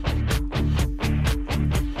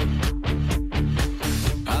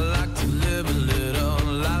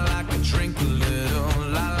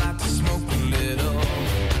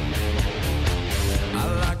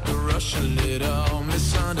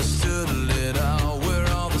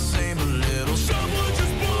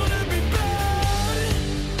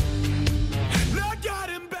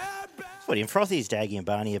Footy and Frothies, Daggy and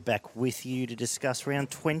Barney are back with you to discuss round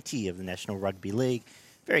 20 of the National Rugby League.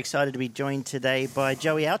 Very excited to be joined today by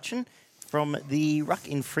Joey Ouchen from the Ruck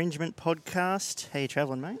Infringement podcast. How you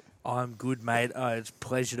travelling, mate? I'm good, mate. It's a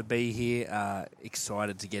pleasure to be here.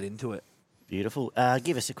 Excited to get into it. Beautiful.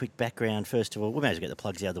 Give us a quick background, first of all. We may as well get the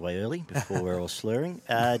plugs out of the way early before we're all slurring.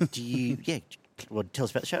 Tell us about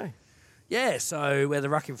the show. Yeah, so we're the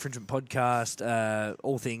Ruck Infringement podcast,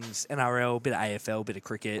 all things NRL, bit of AFL, bit of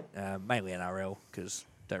cricket, mainly NRL because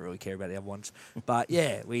don't really care about the other ones. But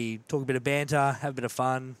yeah, we talk a bit of banter, have a bit of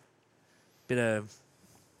fun, bit of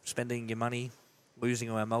spending your money, losing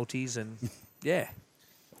all our multis, and yeah.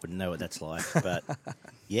 Wouldn't know what that's like, but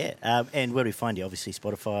yeah. And where do we find you? Obviously,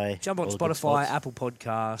 Spotify. Jump on Spotify, Apple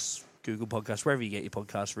Podcasts, Google Podcasts, wherever you get your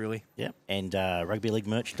podcasts, really. Yeah, and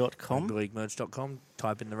rugbyleaguemerch.com. Rugbyleaguemerch.com.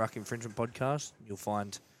 Type in the Ruck Infringement podcast. You'll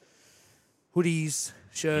find hoodies,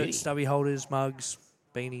 shirts, stubby holders, mugs,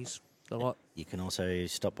 beanies, the lot. You can also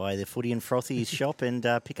stop by the Footy and Frothies shop and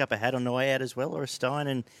pick up a hat on the way out as well, or a stein,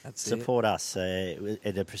 and support us.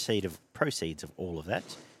 The proceeds of all of that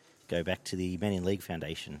go back to the Men in League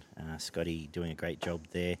Foundation. Scotty doing a great job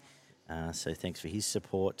there. So thanks for his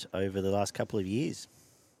support over the last couple of years.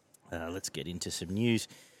 Let's get into some news.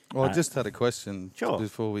 Well, I just had a question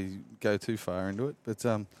before we go too far into it. But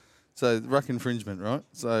so Ruck Infringement, right?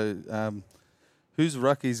 So whose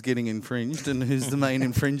ruck is getting infringed and who's the main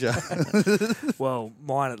infringer? Well,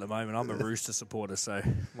 mine at the moment, I'm a Rooster supporter, so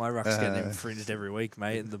my ruck's getting infringed every week,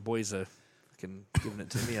 mate, and the boys are fucking giving it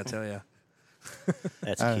to me, I tell you.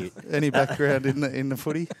 That's cute. Any background in the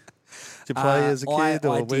footy? Did you play as a kid,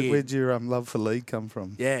 or where'd your love for league come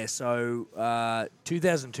from? Yeah, so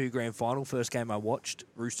 2002 grand final, first game I watched.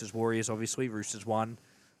 Roosters Warriors, obviously. Roosters won.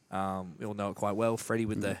 We all know it quite well. Freddie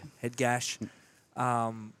with the head gash.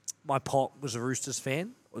 My pop was a Roosters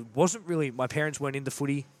fan. It wasn't really. My parents weren't into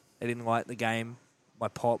footy. They didn't like the game. My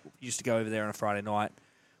pop used to go over there on a Friday night,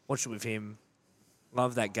 watched it with him.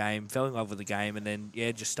 Loved that game. Fell in love with the game, and then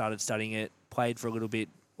just started studying it. Played for a little bit,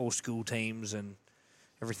 all school teams and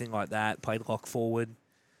everything like that. Played lock forward.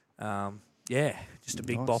 Just a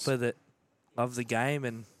big bopper that loved the game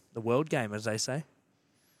and the world game, as they say.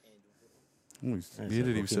 He's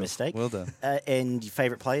muted himself. Mistake. Well done. And your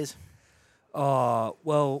favourite players? Oh,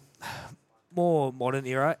 well, more modern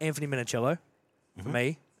era. Anthony Minicello, for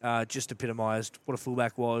me. Just epitomised what a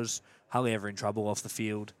fullback was. Hardly ever in trouble off the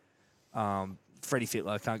field. Freddie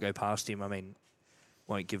Fittler, can't go past him. I mean,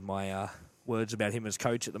 won't give my words about him as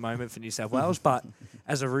coach at the moment for New South Wales, but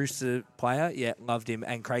as a Rooster player, loved him,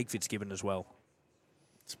 and Craig Fitzgibbon as well.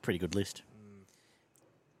 It's a pretty good list.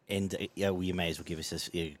 And you may as well give us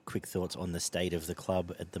quick thoughts on the state of the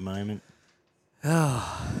club at the moment.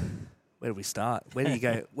 Where do we start? Where do you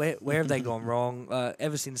go? Where have they gone wrong?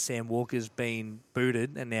 Ever since Sam Walker's been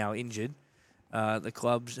booted and now injured, the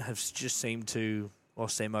clubs have just seemed to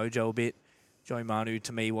lost their mojo a bit. Joey Manu,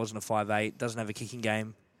 to me, wasn't a 5'8", doesn't have a kicking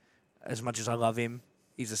game. As much as I love him,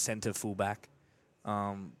 he's a centre fullback.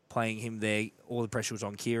 Playing him there, all the pressure was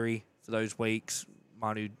on Keary for those weeks.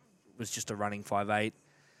 Manu was just a running 5'8".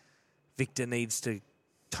 Victor needs to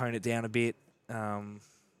tone it down a bit.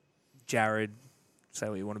 Jared, say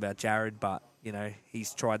what you want about Jared, but,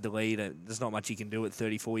 he's tried the lead. There's not much he can do at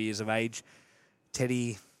 34 years of age.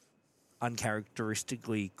 Teddy,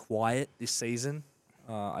 uncharacteristically quiet this season.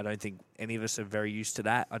 I don't think any of us are very used to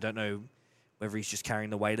that. I don't know whether he's just carrying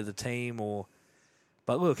the weight of the team or...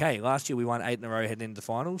 But look, hey, last year we won 8 in a row heading into the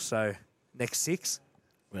finals, so next 6.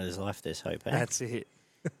 Where there's life, there's hope, eh? That's it.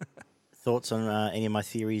 Thoughts on any of my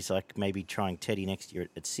theories, like maybe trying Teddy next year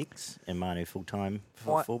at 6 and Manu full-time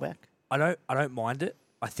fullback? I don't mind it.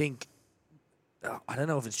 I think... I don't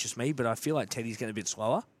know if it's just me, but I feel like Teddy's getting a bit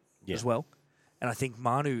slower as well. And I think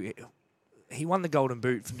Manu... He won the Golden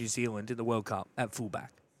Boot for New Zealand in the World Cup at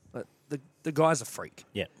fullback. But the guy's a freak.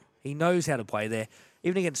 Yeah. He knows how to play there.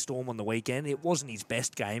 Even against Storm on the weekend, it wasn't his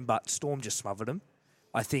best game, but Storm just smothered him.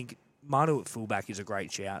 I think Manu at fullback is a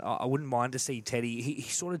great shout. I wouldn't mind to see Teddy.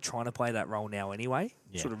 He's sort of trying to play that role now anyway.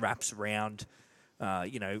 Yeah. Sort of wraps around.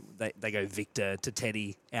 They go Victor to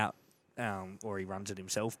Teddy out, or he runs it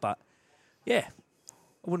himself. But, I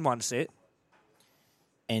wouldn't mind to see it.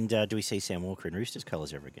 And do we see Sam Walker in Roosters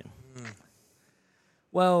colours ever again?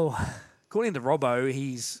 Well, according to Robbo,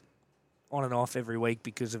 he's on and off every week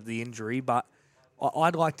because of the injury, but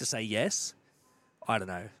I'd like to say yes. I don't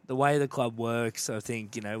know. The way the club works, I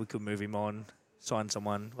think, we could move him on, sign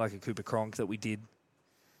someone like a Cooper Cronk that we did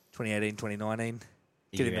 2018, 2019.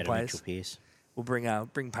 Get him the players. We'll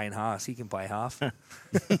bring Payne Haas. He can play half.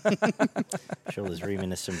 Sure, there's room in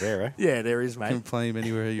the sombrero. Yeah, there is, mate. He can play him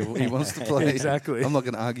anywhere he wants to play. Exactly. I'm not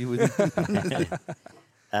going to argue with him.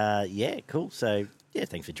 Yeah, cool. So, yeah,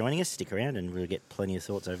 thanks for joining us. Stick around and we'll get plenty of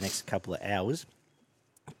thoughts over the next couple of hours,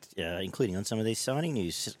 including on some of these signing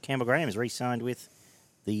news. Campbell Graham has re-signed with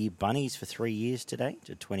the Bunnies for 3 years today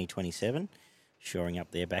to 2027, shoring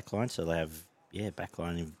up their backline. So they'll have,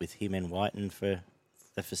 backline with him and Whiten for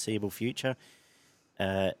the foreseeable future.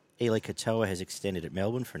 Eli Katoa has extended at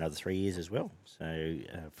Melbourne for another 3 years as well. So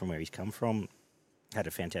from where he's come from, had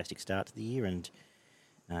a fantastic start to the year and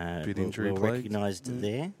bit injury well recognised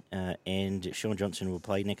there. And Sean Johnson will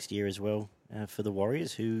play next year as well for the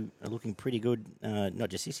Warriors, who are looking pretty good, not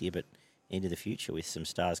just this year, but into the future with some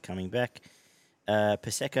stars coming back.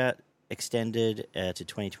 Paseka extended to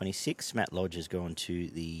 2026. Matt Lodge has gone to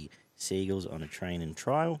the Seagulls on a train and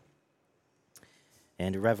trial.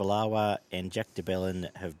 And Ravalawa and Jack DeBellin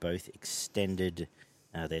have both extended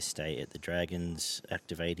their stay at the Dragons,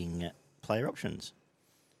 activating player options.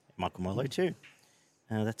 Michael Molo too.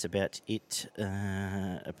 That's about it.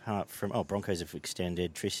 Apart from Broncos have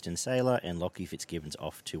extended Tristan Saylor and Lockie Fitzgibbons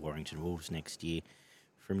off to Warrington Wolves next year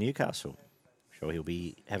from Newcastle. Sure,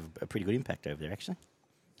 he'll have a pretty good impact over there. Actually,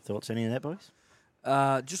 thoughts on any of that, boys?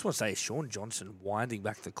 Just want to say, Sean Johnson winding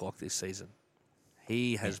back the clock this season.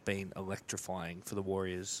 He has been electrifying for the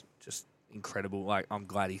Warriors. Just incredible. Like, I'm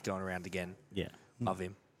glad he's going around again. Yeah, love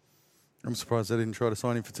him. I'm surprised they didn't try to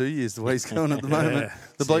sign him for 2 years the way he's going at the moment.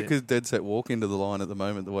 The bloke could dead set walk into the line at the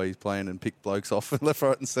moment the way he's playing and pick blokes off left,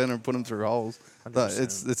 right and centre and put them through holes. But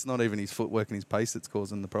it's not even his footwork and his pace that's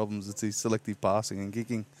causing the problems. It's his selective passing and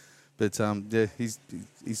kicking. But his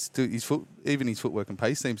footwork and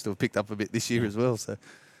pace seems to have picked up a bit this year as well. So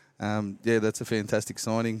that's a fantastic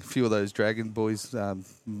signing. A few of those Dragon boys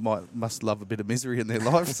must love a bit of misery in their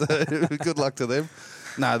life. So good luck to them.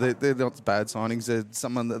 No, they're not bad signings. They're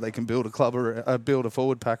someone that they can build build a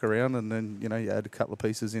forward pack around, and then you add a couple of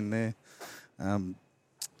pieces in there.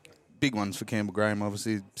 Big ones for Campbell Graham.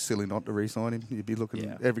 Obviously, silly not to re-sign him. You'd be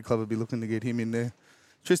looking. Every club would be looking to get him in there.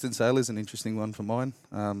 Tristan Saylor's an interesting one for mine.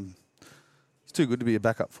 He's too good to be a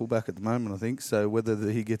backup fullback at the moment, I think. So whether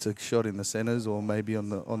he gets a shot in the centres or maybe on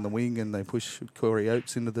the wing and they push Corey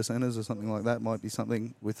Oates into the centres or something like that might be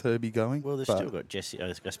something with Herbie going. Well, they've still got Jesse.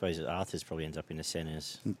 I suppose Arthur's probably ends up in the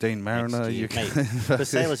centres. Dean Mariner. But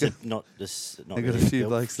Sailor's not They've got a few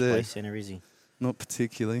blokes there. Play centre, is he? Not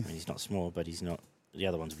particularly. I mean, he's not small, but he's not. The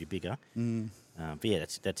other ones will be bigger. But yeah,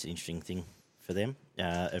 that's an interesting thing for them.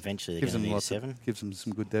 Eventually, they're going to need a 7. Gives them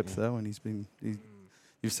some good depth though, and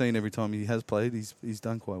you've seen every time he has played, he's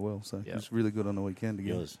done quite well. So he's really good on the weekend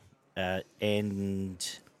again. Yours.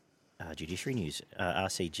 And judiciary news: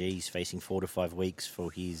 RCG's facing 4 to 5 weeks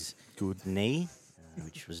for his knee,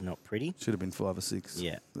 which was not pretty. Should have been 5 or 6.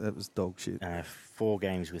 Yeah, that was dog shit. 4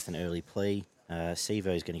 games with an early plea.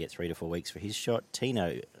 Sivo's going to get 3 to 4 weeks for his shot.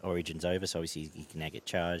 Tino Origin's over, so obviously he can now get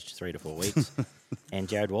charged 3 to 4 weeks. And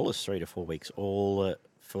Jared Wallace 3 to 4 weeks, all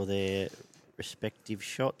for their respective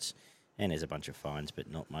shots. And there's a bunch of fines, but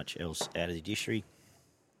not much else out of the judiciary.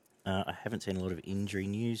 I haven't seen a lot of injury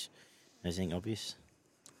news. Anything obvious?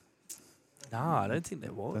 No, I don't think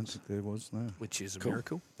there was. I don't think there was, no. Which is a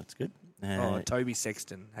miracle. That's good. Toby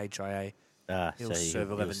Sexton, HIA. He'll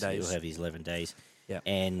serve 11 days. He'll have his 11 days. Yeah.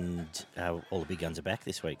 And all the big guns are back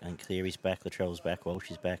this week. And Cleary's back, Latrell's back,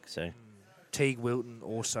 Walsh is back. So Teague Wilton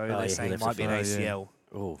also, they're saying might be an ACL.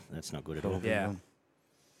 Oh, that's not good at all. Yeah.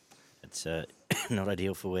 It's not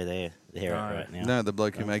ideal for where they're at right now. No, the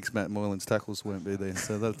bloke who makes Matt Moylan's tackles won't be there,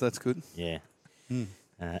 so that's good. Yeah.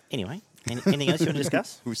 Anyway, anything else you want to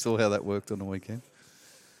discuss? We saw how that worked on the weekend.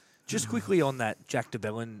 Just quickly on that Jack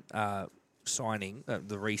DeBellin signing,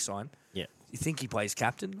 the re-sign. Yeah. You think he plays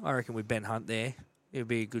captain? I reckon with Ben Hunt there, it'll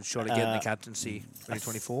be a good shot at getting the captaincy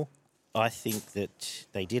 2024. I think that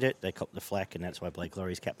they did it. They copped the flack, and that's why Blake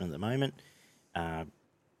Laurie's captain at the moment.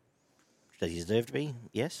 Does he deserve to be?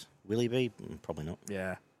 Yes. Will he be? Probably not.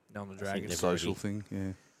 Yeah. No, on the Dragons. Social thing,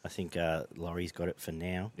 yeah. I think Laurie's got it for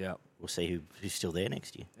now. Yeah. We'll see who's still there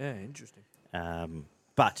next year. Yeah, interesting.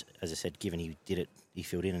 But, as I said, given he did it, he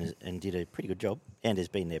filled in and did a pretty good job, and has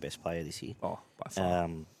been their best player this year. Oh, by far.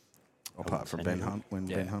 Apart from Ben Hunt, when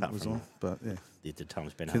Ben Hunt was on. But, yeah. The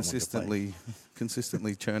times Ben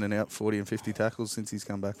consistently churning out 40 and 50 tackles since he's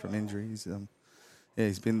come back from injury.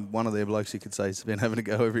 He's been one of their blokes you could say has been having to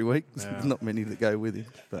go every week. Yeah. Not many that go with him.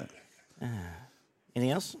 But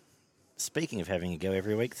anything else? Speaking of having to go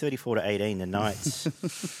every week, 34-18, the Knights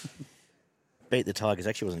beat the Tigers.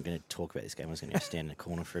 Actually, wasn't going to talk about this game. I was going to stand in the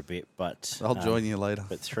corner for a bit, but I'll join you later.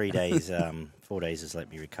 But 3 days, 4 days has let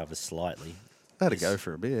me recover slightly. They had to go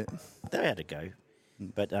for a bit. They had to go,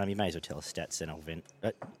 but you may as well tell us stats, and I'll vent.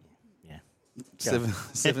 Yeah.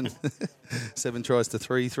 7 tries to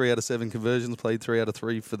 3 out of 7 conversions, played 3 out of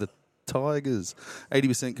 3 for the Tigers.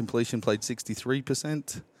 80% completion, played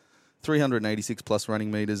 63%. 386 plus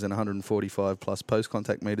running metres and 145 plus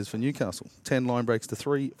post-contact metres for Newcastle. 10 line breaks to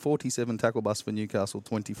 3, 47 tackle busts for Newcastle,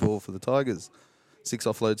 24 for the Tigers. 6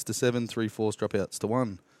 offloads to 7, 3 forced dropouts to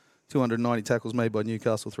 1. 290 tackles made by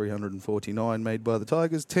Newcastle, 349 made by the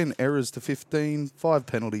Tigers. 10 errors to 15, 5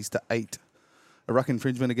 penalties to 8. A ruck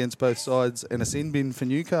infringement against both sides and a sin bin for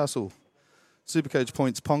Newcastle. Supercoach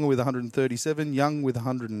points, Ponga with 137, Young with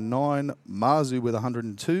 109, Marzu with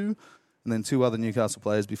 102, and then 2 other Newcastle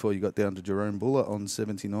players before you got down to Jerome Buller on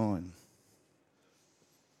 79.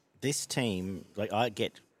 This team, I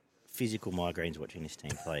get physical migraines watching this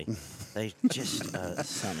team play. They just are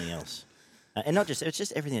something else. And not just, it's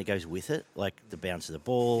just everything that goes with it, like the bounce of the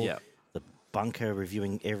ball, the bunker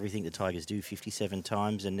reviewing everything the Tigers do 57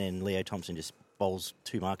 times, and then Leo Thompson just bowls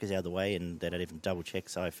 2 markers out of the way and they don't even double-check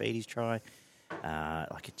Saifiti's try.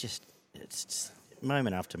 It's just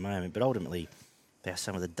moment after moment, but ultimately they are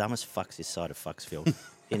some of the dumbest fucks this side of Fucksville.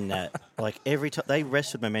 In that, every time they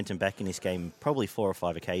wrestled momentum back in this game, probably 4 or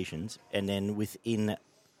 5 occasions, and then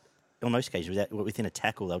on most occasions, within a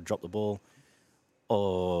tackle, they'll drop the ball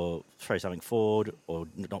or throw something forward or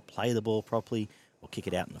not play the ball properly or kick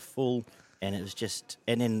it out in the full, and it was just.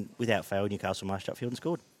 And then without fail, Newcastle marched upfield and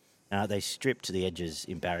scored. They stripped to the edges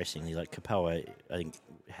embarrassingly. Kapoa, I think,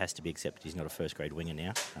 has to be accepted. He's not a first-grade winger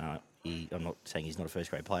now. I'm not saying he's not a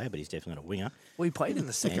first-grade player, but he's definitely not a winger. Well, he played in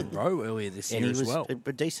the second row earlier this year as well.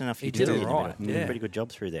 But decent enough. He did it right. He did a pretty good job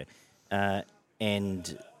through there.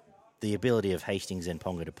 And the ability of Hastings and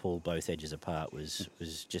Ponga to pull both edges apart was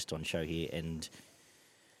just on show here. And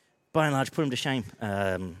by and large, put them to shame.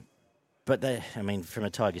 But from a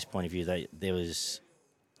Tigers point of view, there was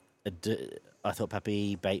I thought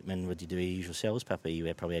Papi Bateman would do his usual selves.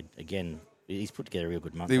 Papi probably had, again, he's put together a real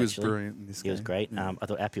good month. He was brilliant in this game. He was great. I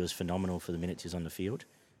thought Appy was phenomenal for the minutes he was on the field.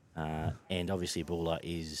 And obviously Buller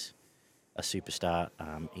is a superstar.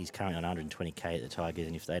 He's currently on 120k at the Tigers,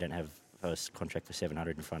 and if they don't have a contract for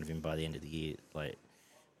 700 in front of him by the end of the year,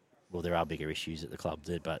 there are bigger issues at the club,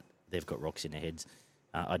 but they've got rocks in their heads.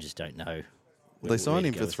 I just don't know. They signed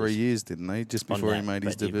him for 3 years, didn't they? Just before he made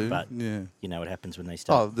his debut. You know what happens when they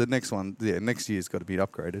start. Oh, the next one. Yeah, next year's got to be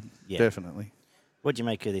upgraded. Yeah. Definitely. What do you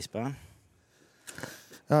make of this, Barn?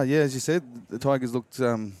 As you said, the Tigers looked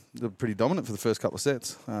pretty dominant for the first couple of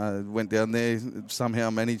sets. Went down there, somehow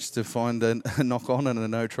managed to find a knock-on and a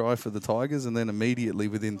no-try for the Tigers, and then immediately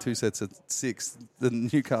within 2 sets at 6, the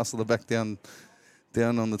Newcastle are back down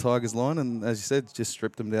on the Tigers line, and as you said, just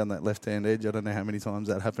stripped them down that left-hand edge. I don't know how many times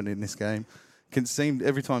that happened in this game. It seemed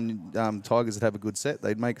every time Tigers would have a good set,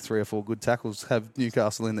 they'd make 3 or 4 good tackles, have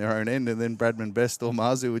Newcastle in their own end, and then Bradman Best or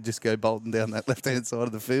Marzu would just go bolting down that left-hand side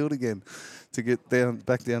of the field again to get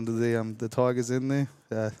back down to the Tigers in there.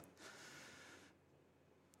 It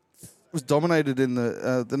was dominated in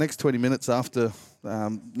the next 20 minutes after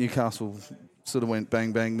Newcastle sort of went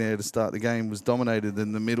bang-bang there to start the game, was dominated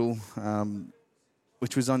in the middle,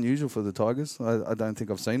 which was unusual for the Tigers. I don't think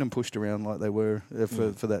I've seen them pushed around like they were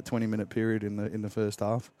for that 20-minute period in the first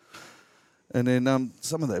half. And then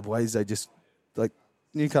some of the ways they just,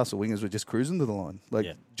 Newcastle wingers were just cruising to the line,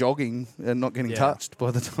 jogging and not getting touched by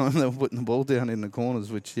the time they were putting the ball down in the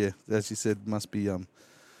corners, which, as you said, must be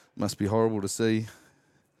horrible to see.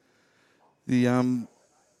 There's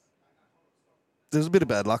a bit of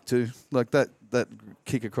bad luck too, that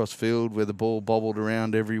kick across field where the ball bobbled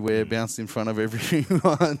around everywhere, bounced in front of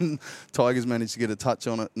everyone. Tigers managed to get a touch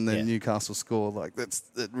on it, and then Newcastle score.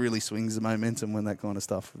 That really swings the momentum when that kind of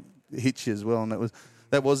stuff hits you as well. And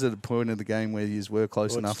that was at a point of the game where you were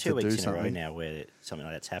close enough to do something. It's 2 weeks in a row now where something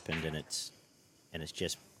like that's happened, and it's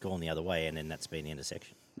just gone the other way, and then that's been the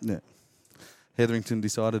intersection. Yeah. Hetherington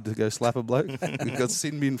decided to go slap a bloke. He got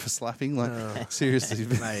sin bin for slapping. Seriously,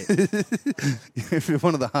 mate. If you're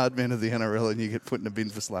one of the hard men of the NRL and you get put in a bin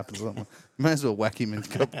for slapping someone, you may as well whack him in a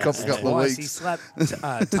couple of weeks. He slapped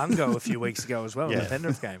Tungo a few weeks ago as well in the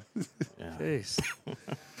Penrith game. Jeez.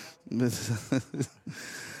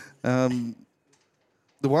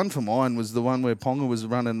 The one for mine was the one where Ponga was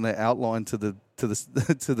running the outline to the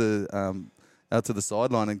out to the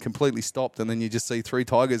sideline and completely stopped, and then you just see 3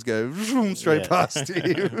 Tigers go straight past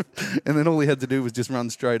him. And then all he had to do was just run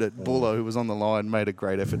straight at Buller, who was on the line, made a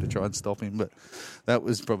great effort to try and stop him. But that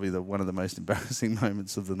was probably one of the most embarrassing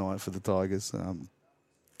moments of the night for the Tigers.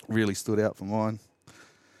 Really stood out for mine.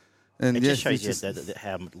 And it just shows you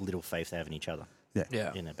how little faith they have in each other.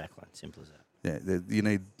 Yeah. In their backline, simple as that. Yeah, you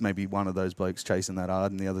need maybe one of those blokes chasing that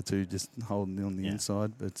hard and the other 2 just holding on the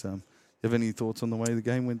inside. But you have any thoughts on the way the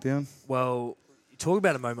game went down? Well, you talk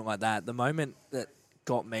about a moment like that. The moment that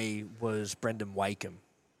got me was Brendan Wakeham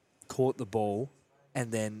caught the ball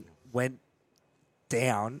and then went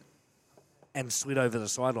down and slid over the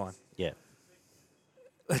sideline. Yeah.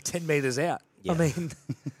 10 metres out. Yeah. I mean,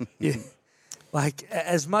 yeah. Like,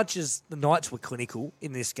 as much as the Knights were clinical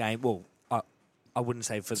in this game, well, I wouldn't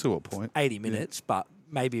say for to a point. 80 minutes, but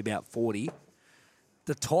maybe about 40,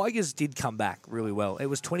 the Tigers did come back really well. It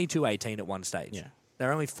was 22-18 at one stage. Yeah.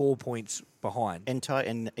 They're only 4 points behind.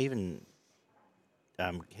 And even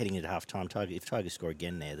heading into half-time, if Tigers score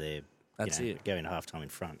again there, they're going to half-time in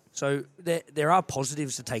front. So there are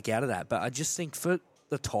positives to take out of that, but I just think for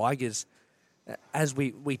the Tigers, as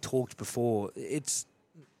we talked before, it's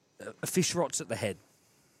a fish rots at the head,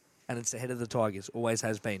 and it's the head of the Tigers, always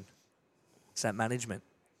has been. It's that management.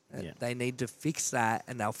 Yeah. They need to fix that,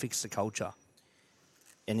 and they'll fix the culture.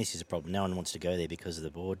 And this is a problem. No one wants to go there because of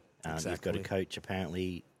the board. Exactly. You've got a coach,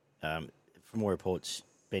 apparently. From more reports,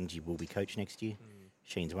 Benji will be coach next year.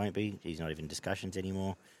 Sheens won't be. He's not even in discussions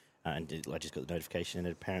anymore. And I just got the notification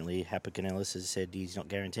that apparently Hapakanellis has said he's not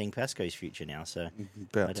guaranteeing Pasco's future now. So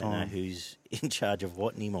I don't know who's in charge of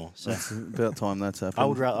what anymore. So it's about time that's happened. I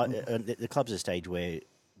would rather the club's at a stage where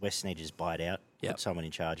West need to just buy it out, Yep. put someone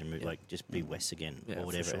in charge and move, just be West again, or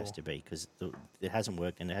whatever it has to be, because it hasn't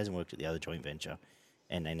worked, and it hasn't worked at the other joint venture,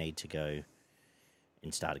 and they need to go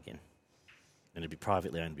and start again. And it'd be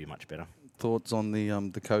privately owned, would be much better. Thoughts on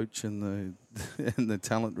the coach and the and the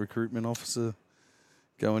talent recruitment officer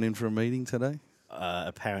going in for a meeting today?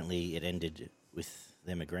 Apparently, it ended with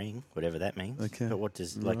them agreeing, whatever that means. Okay. But what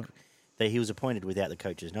does Right. he was appointed without the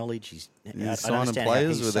coach's knowledge. I don't signing understand players how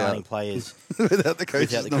he's without- signing players Without the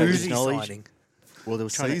coach's without the knowledge. coach's Who's he knowledge. signing? Well, they were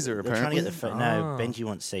trying Caesar, to get apparently. no. Benji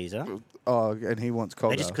wants Caesar. Oh, and he wants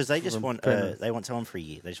Cogger. They just from want Penrith. they want someone for a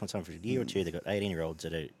year. They just want someone for a year or two. They've got 18-year-olds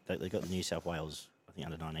they got the New South Wales, I think,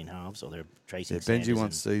 under 19 halves, or they're chasing. Yeah, Benji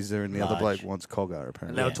wants Caesar, and the other large. bloke wants Cogger, And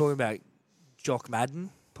apparently. they were talking about Jock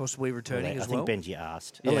Madden possibly returning as well. I think Benji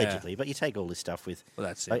asked, Yeah. allegedly, but you take all this stuff with. Well,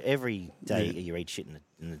 that's it. Like, every day you read shit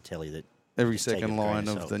in the telly that. Every just take second it with a grain line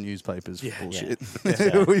of salt. the newspapers Yeah. bullshit.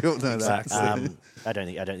 Yeah. We all know Exactly. that. I don't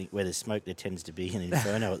think where there's smoke there tends to be an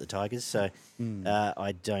inferno at the Tigers. So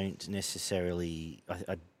I don't necessarily.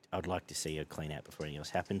 I'd like to see a clean out before anything else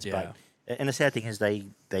happens. Yeah. But and the sad thing is they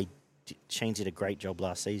Sheens did a great job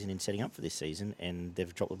last season in setting up for this season, and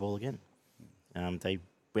they've dropped the ball again. They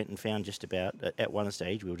went and found just about at one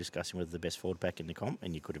stage we were discussing whether the best forward pack in the comp,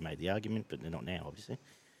 and you could have made the argument, but they're not now, obviously.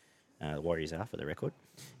 The Warriors are, for the record,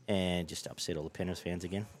 and just upset all the Penrith fans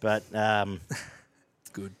again. But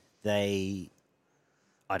Good. I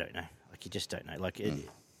don't know. Like, you just don't know. Like, it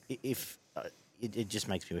just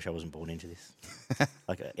makes me wish I wasn't born into this.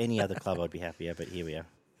 Like, any other club, I'd be happier, but here we are.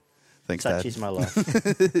 Thanks, Such Dad. is my life.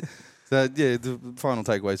 So, yeah, the final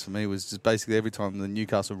takeaways for me was just basically every time the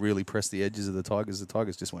Newcastle really pressed the edges of the Tigers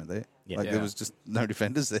just weren't there. Yeah. Like, Yeah. there was just no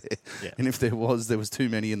defenders there. Yeah. And if there was too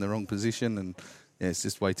many in the wrong position, and it's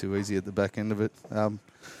just way too easy at the back end of it.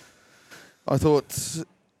 I thought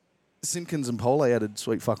Simpkins and Pole added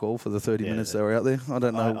sweet fuck all for the 30 minutes they were out there. I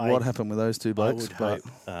don't know what happened with those two blokes.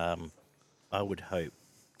 I would hope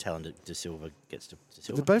Talon De Silva gets to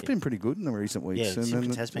Silva. They've both been pretty good in the recent weeks. Yeah, and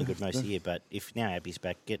Simpkins has been good most of the year, but if now Abby's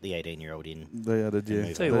back, get the 18-year-old in. They added, yeah.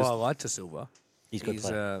 I'll Tell you what, I like De Silva. He's a good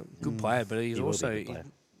player. Good player, but he's He will be a also good player.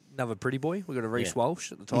 another pretty boy. We've got a Reece Yeah.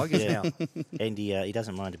 Walsh at the Tigers Yeah. now. And he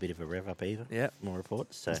doesn't mind a bit of a rev up either. Yeah. More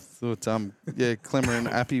reports. So Thought, Clemmer and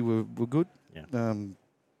Appy were good. Yeah.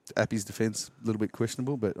 Appy's defence a little bit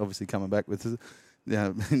questionable, but obviously coming back with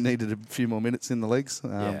needed a few more minutes in the legs.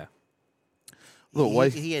 Yeah.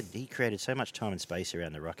 Look, he created so much time and space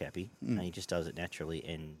around the Ruck Appy, and he just does it naturally.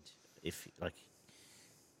 And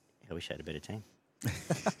I wish I had a better team.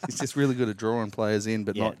 he's just really good at drawing players in,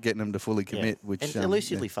 but Yeah. not getting them to fully commit. Yeah. Which and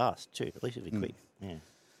elusively fast too, elusively quick. Yeah.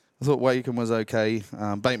 I thought Wakeham was okay.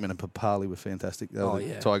 Bateman and Papali were fantastic. They were the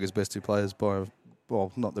yeah. Tigers' best two players by,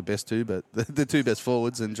 well, not the best two, but the two best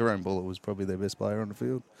forwards, and Jerome Buller was probably their best player on the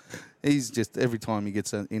field. He's just, every time he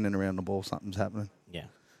gets in and around the ball, something's happening. Yeah.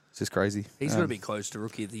 It's just crazy. He's going to be close to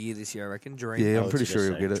Rookie of the Year this year, I reckon. Dream. Yeah, I I'm would pretty sure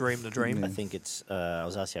he'll suggest get it. Dream the dream. Yeah. I think it's. I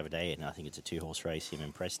was asked the other day, and I think it's a 2-horse race, him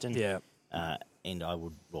and Preston. Yeah. And I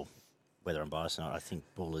would, well, whether I'm biased or not, I think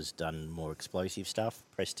Buller's done more explosive stuff.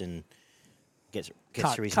 Preston gets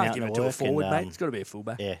through his Can't mountain give of it to a work, forward, and, mate. It's got to be a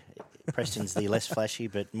fullback. Yeah, Preston's the less flashy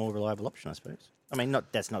but more reliable option, I suppose. I mean,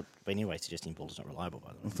 that's not by any way suggesting Buller's not reliable, by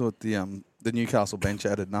the I way. thought the Newcastle bench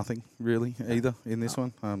added nothing really either in this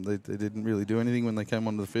one. They didn't really do anything when they came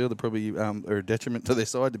onto the field. They probably are a detriment to their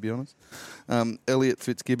side, to be honest. Elliott,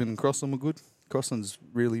 Fitzgibbon, and Crossland were good. Crossland's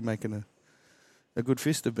really making a good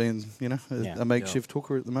fist of being, a makeshift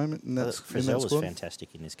hooker at the moment, and that's in that Frizzell was squad.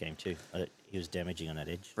 fantastic in this game too. He was damaging on that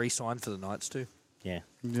edge. Re-signed for the Knights too. Yeah.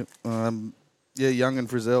 Yep. Yeah, Young and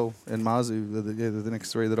Frizzell and Marzu, the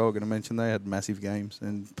next three that I was going to mention, they had massive games.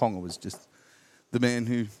 And Ponga was just the man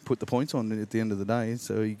who put the points on at the end of the day.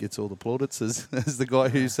 So he gets all the plaudits as the guy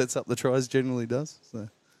who sets up the tries generally does. So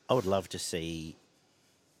I would love to see,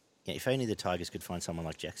 if only the Tigers could find someone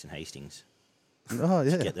like Jackson Hastings. Oh,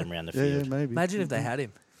 yeah. To get them around the field. Yeah, maybe. Imagine if they had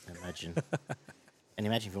him. Imagine. And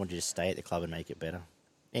imagine if you wanted to stay at the club and make it better.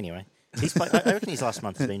 Anyway, I reckon his last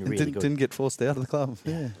month has been really good. Didn't get forced out of the club.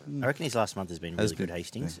 Yeah. I reckon his last month has been really good,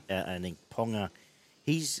 Hastings. I think Ponga,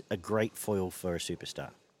 he's a great foil for a superstar.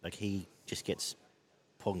 Like, he just gets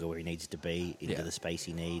Ponga where he needs to be, into the space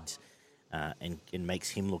he needs, and makes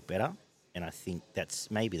him look better. And I think that's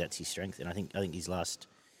his strength. And I think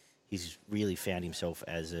he's really found himself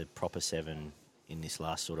as a proper 7 in this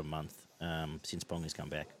last sort of month since Ponga's come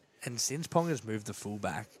back. And since Ponga's moved the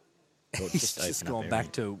fullback, he's just gone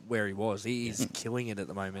back to where he was. He is killing it at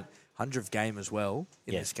the moment. 100th game as well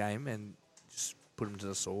in this game, and just put him to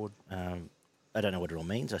the sword. I don't know what it all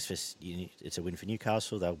means. I suppose it's a win for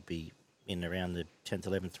Newcastle. They'll be in around the 10th,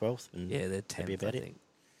 11th, 12th. And they're 10th, about I think.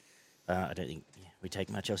 I don't think we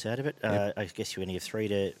take much else out of it. I guess you only have 3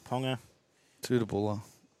 to Ponga. 2 to Buller.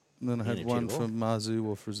 And then I had 1 for Marzu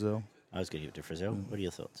or Frizzell. I was going to give it to Frizzell. What are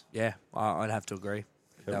your thoughts? Yeah, I'd have to agree.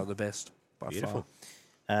 Cool. They were the best by Beautiful.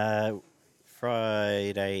 far.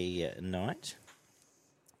 Friday night,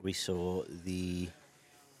 we saw as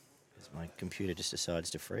my computer just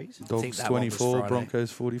decides to freeze. Dogs 24,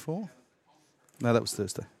 Broncos 44. No, that was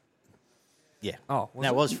Thursday. Yeah. Oh,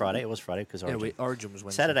 it was Friday. It was Friday because Origin. Origin was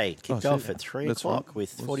Wednesday. Saturday kicked off at 3 o'clock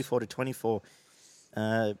with 44 to 24.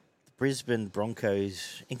 Brisbane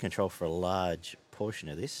Broncos in control for a large portion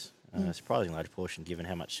of this. Surprisingly large portion given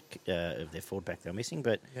how much of their forward back they were missing.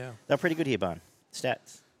 But they're pretty good here, Barn.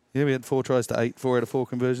 Stats. Yeah, we had 4 tries to 8. 4 out of 4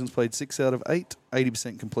 conversions, played 6 out of 8.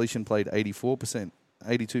 80% completion, played 84%.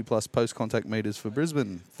 82 plus post-contact metres for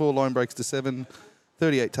Brisbane. 4 line breaks to 7.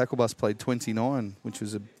 38 tackle bust, played 29, which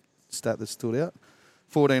was a stat that stood out.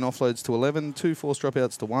 14 offloads to 11. 2 forced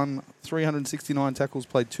dropouts to 1. 369 tackles,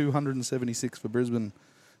 played 276 for Brisbane.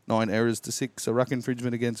 9 errors to 6. A ruck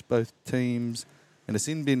infringement against both teams. And a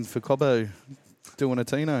sin bin for Cobbo doing a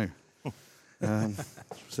Tino.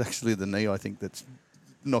 It's actually the knee, I think, that's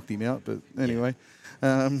knocked him out. But anyway,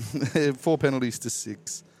 4 penalties to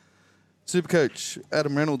 6. Supercoach,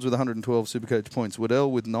 Adam Reynolds with 112 Supercoach points.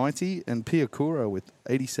 Waddell with 90 and Piakura with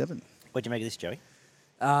 87. What'd you make of this, Joey?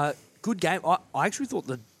 Good game. I actually thought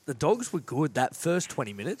the Dogs were good that first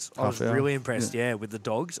 20 minutes. I was really impressed, with the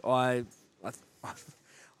Dogs. I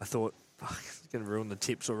thought, it's going to ruin the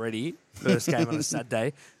tips already. First game on a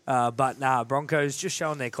Saturday. But Broncos just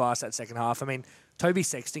showing their class that second half. I mean, Toby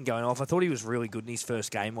Sexton going off. I thought he was really good in his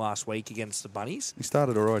first game last week against the Bunnies. He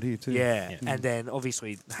started all right here too. Yeah. And then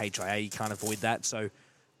obviously HIA, you can't avoid that. So,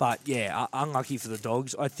 but unlucky for the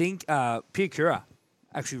Dogs. I think Piakura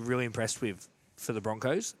actually really impressed with for the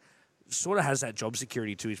Broncos. Sort of has that job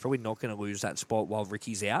security too. He's probably not going to lose that spot while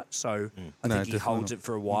Ricky's out. So I think he holds it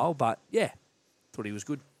for a while. But thought he was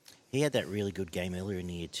good. He had that really good game earlier in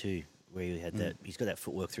the year too, where he had that. He's got that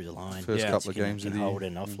footwork through the line. First couple of games of the hold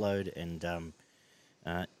and offload, and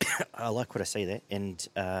I like what I see there. And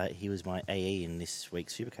he was my AE in this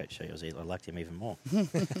week's Supercoach show. I liked him even more.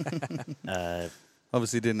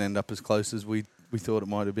 Obviously, it didn't end up as close as we thought it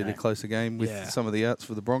might have been. A closer game with some of the outs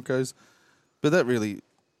for the Broncos, but that really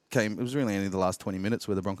came. It was really only the last 20 minutes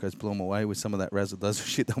where the Broncos blew them away with some of that razzle-dazzle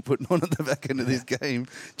shit they're putting on at the back end of this game.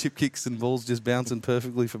 Chip kicks and balls just bouncing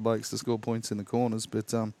perfectly for blokes to score points in the corners.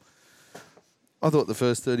 But I thought the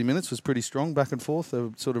first 30 minutes was pretty strong, back and forth. They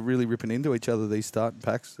were sort of really ripping into each other, these starting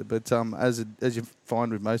packs. But as you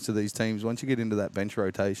find with most of these teams, once you get into that bench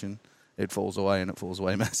rotation, it falls away, and it falls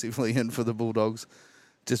away massively. And for the Bulldogs,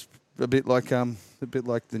 just a bit like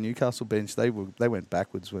the Newcastle bench, they went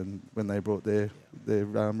backwards when they brought their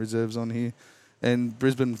reserves on here, and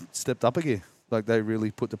Brisbane stepped up again. Like, they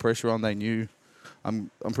really put the pressure on. They knew. I'm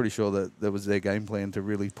pretty sure that was their game plan to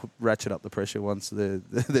really ratchet up the pressure once their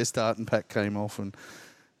starting pack came off, and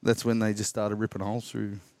that's when they just started ripping holes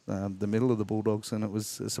through the middle of the Bulldogs, and it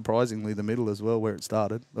was surprisingly the middle as well where it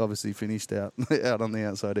started. Obviously finished out on the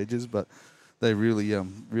outside edges, but they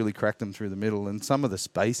really cracked them through the middle. And some of the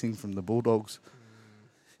spacing from the Bulldogs,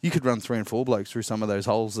 you could run 3 and 4 blokes through some of those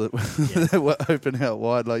holes that were open out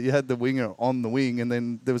wide. Like, you had the winger on the wing, and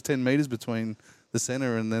then there was 10 metres between the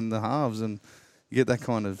centre and then the halves, and you get that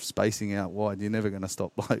kind of spacing out wide. You're never going to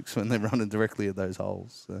stop blokes when they're running directly at those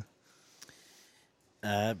holes. So.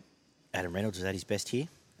 Adam Reynolds was at his best here.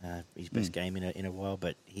 His best game in a while,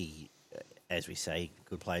 but he, as we say,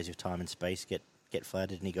 good players with time and space get get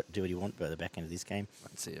flattered and he got to do what he wanted by the back end of this game.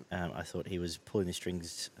 That's it. I thought he was pulling the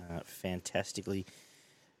strings fantastically.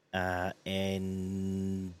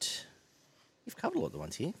 And you've covered a lot of the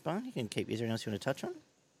ones here, Barn. You can keep. Is there anything else you want to touch on?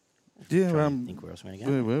 Yeah, I think where else we're going to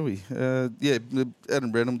go. Where were we?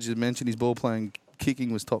 Adam Brenham just mentioned his ball playing,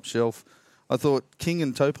 kicking was top shelf. I thought King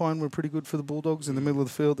and Topine were pretty good for the Bulldogs in the middle of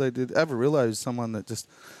the field. They did. Avarillo is someone that just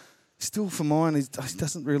still for mine. He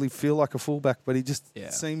doesn't really feel like a fullback, but he just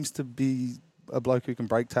seems to be a bloke who can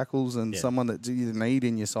break tackles and someone that you need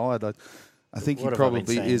in your side. I think he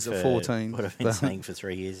probably is a 14. What I've been saying for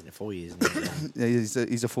 3 years and 4 years. Yeah,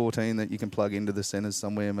 he's a 14 that you can plug into the centres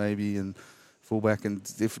somewhere maybe and fullback and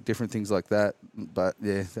different things like that. But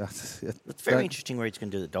yeah, it's very interesting where he's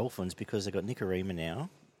going to do the Dolphins because they've got Nicarima now.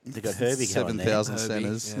 They've got Herbie going there. 7,000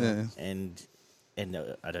 centres. Yeah. And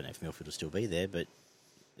I don't know if Milford will still be there, but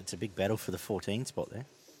it's a big battle for the 14 spot there.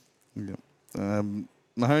 Yeah.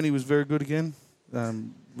 Mahoney was very good again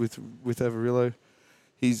with Avarillo.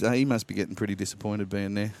 He must be getting pretty disappointed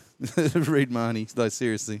being there. Reed Mahoney, though,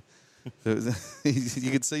 seriously. You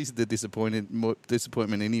could see the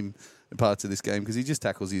disappointment in him in parts of this game because he just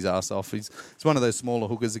tackles his ass off. He's one of those smaller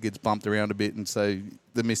hookers that gets bumped around a bit, and so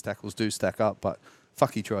the missed tackles do stack up. But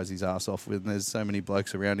fuck, he tries his ass off with, and there's so many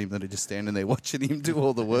blokes around him that are just standing there watching him do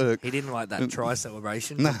all the work. He didn't like that try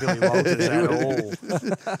celebration from Billy Walters at all.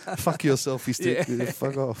 Fuck yourself, you stick. Yeah.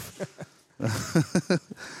 Fuck off.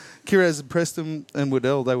 Kiraz, Preston and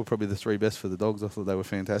Waddell, they were probably the three best for the Dogs. I thought they were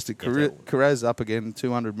fantastic. Kiraz up again,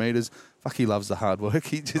 200 metres. Fuck, he loves the hard work.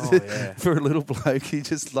 He just, for a little bloke, he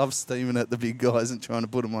just loves steaming at the big guys and trying to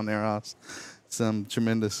put them on their ass. It's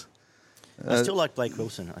tremendous. I still like Blake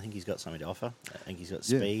Wilson. I think he's got something to offer. I think he's got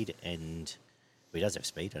speed and... Well, he does have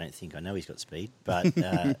speed. I know he's got speed, but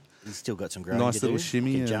he's still got some growing to do. Nice little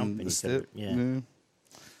shimmy and jump. And step.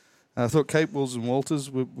 I thought Cape Walls and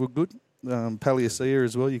Walters were good. Paliacia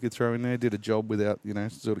as well, you could throw in there. Did a job without,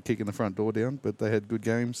 sort of kicking the front door down, but they had good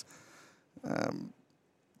games.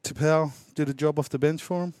 Tapau did a job off the bench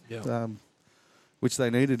for them, which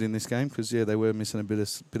they needed in this game because, they were missing a bit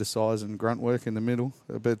of size and grunt work in the middle.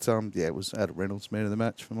 But, it was Adam Reynolds, man of the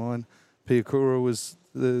match for mine. Piakura was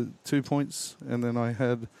the 2 points, and then I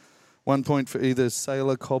had 1 point for either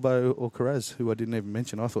Sailor, Cobbo, or Kiraz, who I didn't even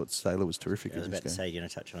mention. I thought Sailor was terrific. I was about to say, you're going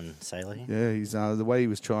to touch on Sailor here? Yeah, he's the way he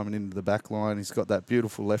was chiming into the back line. He's got that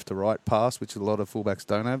beautiful left to right pass, which a lot of fullbacks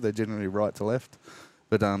don't have. They're generally right to left.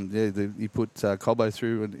 But he put Cobbo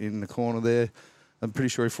through in the corner there. I'm pretty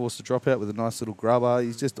sure he forced a dropout with a nice little grubber.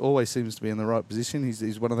 He just always seems to be in the right position.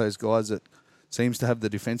 He's one of those guys that seems to have the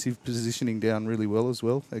defensive positioning down really well as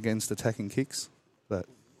well against attacking kicks. But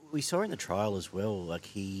we saw in the trial as well, like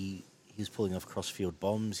he was pulling off cross-field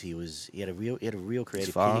bombs. He had a real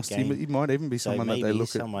creative game. He might even be someone that they look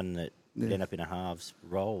at. Someone that end up in a halves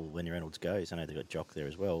role when Reynolds goes. I know they've got Jock there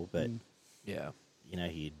as well, but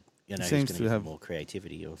he seems to have more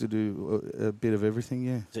creativity or to do a bit of everything.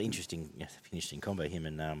 Yeah, it's an interesting combo. Him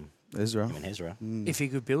and Ezra. If he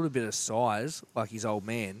could build a bit of size like his old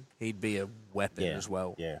man, he'd be a weapon as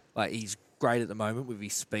well. Yeah, like he's great at the moment with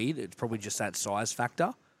his speed. It's probably just that size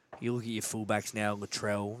factor. You look at your fullbacks now,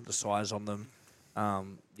 Latrell, the size on them. I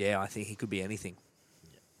think he could be anything.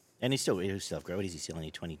 Yeah. And he'll still have growth. Is he still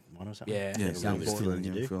only 21 or something? Yeah, he's still in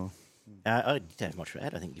to do. I don't have much to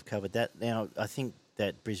add. I think you've covered that. Now, I think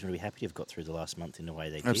that Brisbane will be happy to have got through the last month in the way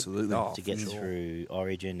they did. Absolutely. To get through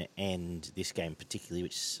Origin and this game particularly,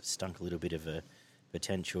 which stunk a little bit of a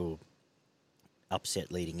potential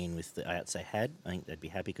upset leading in with the outs they had. I think they'd be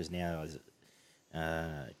happy because now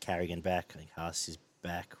Carrigan back. I think Haas is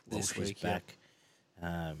back. Walsh is back.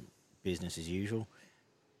 Business as usual.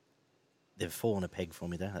 They've fallen a peg for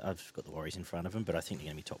me there. I've got the Warriors in front of them, but I think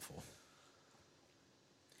they're going to be top 4.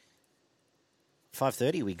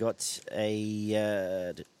 5:30, we got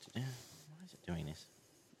a... why is it doing this?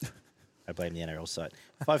 I blame the NRL site.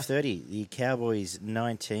 5:30, the Cowboys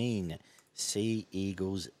 19, Sea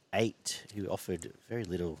Eagles 8, who offered very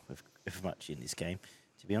little of much in this game,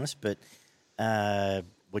 to be honest. But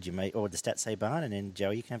what'd you make? Or would the stats say, Barn? And then,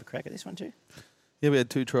 Joey, you can have a crack at this one too. Yeah, we had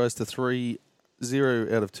 2 tries to 3,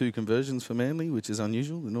 0 out of 2 conversions for Manly, which is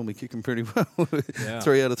unusual. They normally kick them pretty well.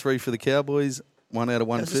 3 out of 3 for the Cowboys, 1 out of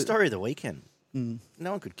 1. That's the story of the weekend.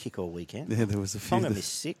 No one could kick all weekend. Yeah, there was a few. Ponga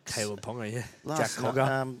missed 6. Caleb Ponga, Jack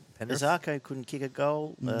Cogger. Azarko couldn't kick a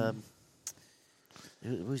goal.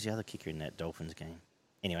 Who was the other kicker in that Dolphins game?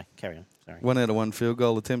 Anyway, carry on. Sorry. 1 out of 1 field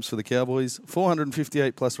goal attempts for the Cowboys.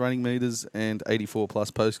 458 plus running metres and 84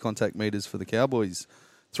 plus post-contact metres for the Cowboys.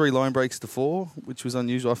 3 line breaks to 4, which was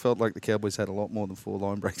unusual. I felt like the Cowboys had a lot more than 4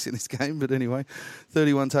 line breaks in this game. But anyway,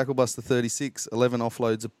 31 tackle busts to 36, 11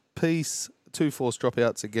 offloads apiece, two forced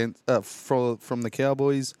dropouts from the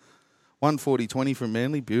Cowboys, 140-20 from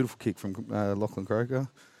Manly, beautiful kick from Lachlan Croker.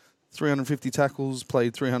 350 tackles,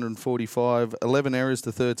 played 345, 11 errors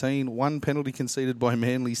to 13, 1 penalty conceded by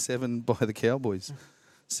Manly, 7 by the Cowboys.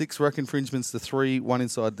 6 ruck infringements to 3, 1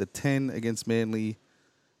 inside the 10 against Manly.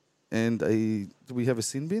 And do we have a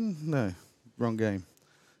sin bin? No, wrong game.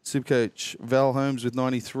 Supercoach Val Holmes with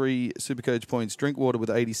 93 Supercoach points, Drinkwater with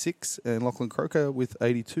 86, and Lachlan Croker with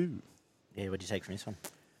 82. Yeah, what do you take from this one?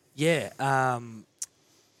 Yeah,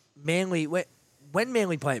 Manly, when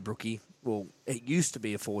Manly play at Brookie, well, it used to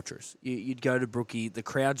be a fortress. You'd go to Brookie, the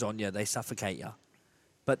crowd's on you, they suffocate you.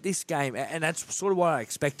 But this game, and that's sort of what I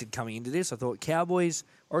expected coming into this. I thought Cowboys,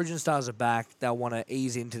 Origin Stars are back. They'll want to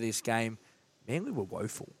ease into this game. Manly were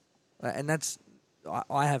woeful. And that's,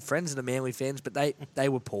 I have friends that are Manly fans, but they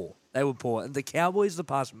were poor. They were poor. And the Cowboys the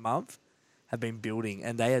past month have been building,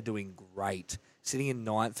 and they are doing great. Sitting in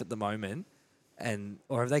 9th at the moment,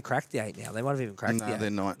 or have they cracked the 8 now? They might have even cracked the 8. No, they're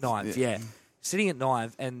 9th. 9th, yeah. Sitting at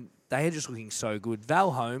 9th, and they are just looking so good.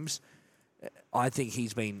 Val Holmes, I think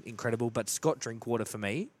he's been incredible, but Scott Drinkwater, for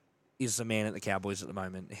me, is the man at the Cowboys at the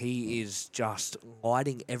moment. He is just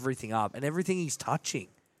lighting everything up, and everything he's touching,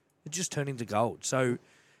 it just turned into gold. So,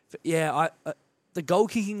 yeah, the goal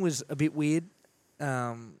kicking was a bit weird.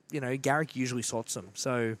 Garrick usually slots them,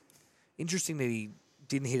 so interesting that he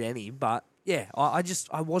didn't hit any, but yeah,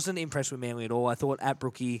 I wasn't impressed with Manly at all. I thought at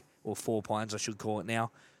Brookie, or Four Pines I should call it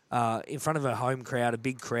now, in front of a home crowd, a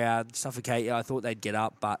big crowd, suffocate you. I thought they'd get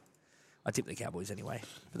up, but I tipped the Cowboys anyway.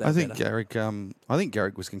 I think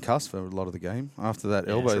Garrick was concussed for a lot of the game after that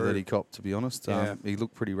elbow that he copped, to be honest. He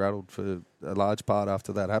looked pretty rattled for a large part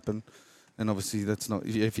after that happened. And obviously that's not,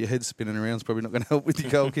 if your head's spinning around, it's probably not going to help with your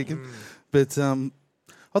goal kicking. But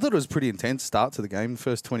I thought it was a pretty intense start to the game. The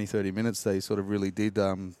first 20, 30 minutes they sort of really did.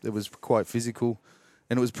 It was quite physical.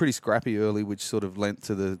 And it was pretty scrappy early, which sort of lent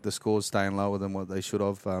to the scores staying lower than what they should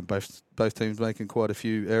have. Both teams making quite a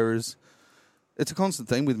few errors. It's a constant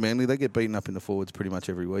theme with Manly. They get beaten up in the forwards pretty much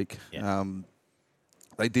every week. Yeah.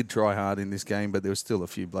 They did try hard in this game, but there was still a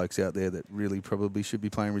few blokes out there that really probably should be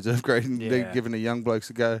playing reserve grade and they're giving the young blokes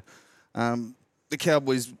a go. The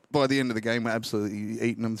Cowboys, by the end of the game, were absolutely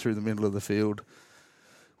eating them through the middle of the field,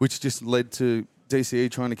 which just led to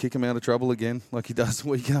DCE trying to kick him out of trouble again, like he does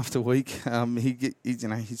week after week.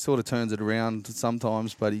 He sort of turns it around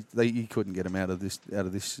sometimes, but he couldn't get him out of this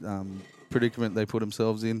predicament they put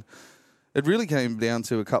themselves in. It really came down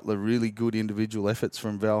to a couple of really good individual efforts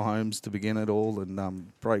from Val Holmes to begin it all,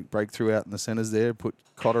 and break through out in the centres there, put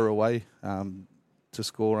Cotter away to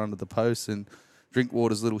score under the post, and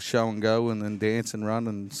Drinkwater's little show and go, and then dance and run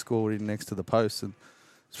and score in next to the post. And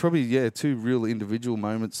it's probably two real individual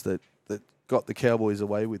moments that got the Cowboys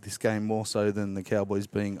away with this game more so than the Cowboys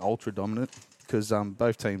being ultra dominant, because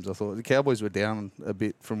both teams, I thought the Cowboys were down a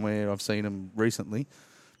bit from where I've seen them recently,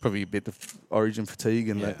 probably a bit of origin fatigue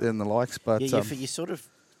and the likes. But you sort of,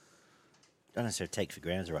 I don't necessarily take for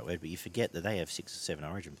granted the right word, but you forget that they have 6 or 7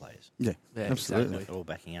 origin players. Yeah, absolutely. Exactly. All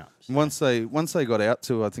backing up. So. Once they got out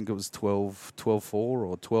to, I think it was 12-4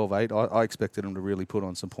 or 12-8, I expected them to really put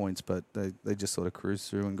on some points, but they just sort of cruised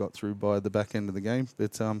through and got through by the back end of the game.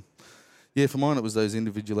 But for mine it was those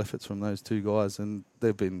individual efforts from those two guys, and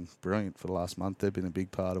they've been brilliant for the last month. They've been a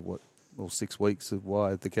big part of 6 weeks of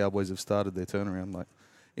why the Cowboys have started their turnaround. Like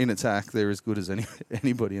in attack, they're as good as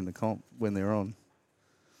anybody in the comp when they're on.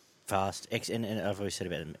 Fast, and I've always said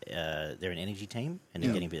about them, they're an energy team, and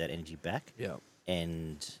they're getting a bit of that energy back. Yeah,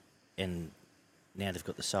 and now they've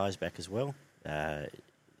got the size back as well.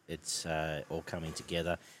 It's all coming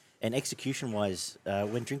together, and execution-wise,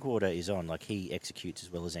 when Drinkwater is on, like he executes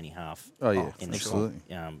as well as any half. Oh yeah, absolutely.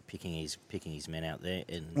 Picking his men out there,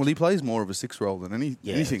 and he plays more of a 6 role than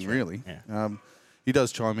anything right. Really. Yeah. He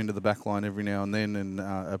does chime into the back line every now and then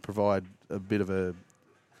and provide a bit of a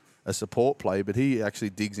support play, but he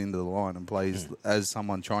actually digs into the line and plays as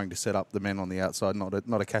someone trying to set up the men on the outside,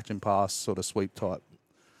 not a catch and pass sort of sweep type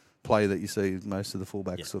play that you see most of the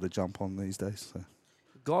fullbacks sort of jump on these days. So.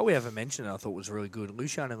 The guy we haven't mentioned I thought was really good,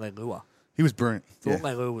 Luciano Leilua. He was brilliant. Thought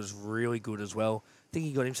Leilua was really good as well. I think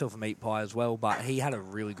he got himself a meat pie as well, but he had a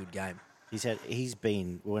really good game. He's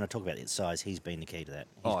been, when I talk about his size, he's been the key to that.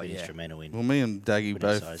 He's been instrumental in. Well, me and Daggy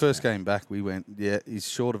both, first game back, we went, he's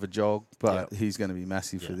short of a jog, but he's going to be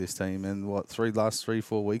massive for this team. And last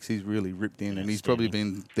 3-4 weeks, he's really ripped in, and he's probably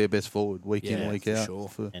been their best forward week in, week out. Sure.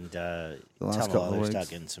 And the last couple of weeks. Start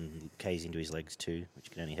getting some Ks into his legs too,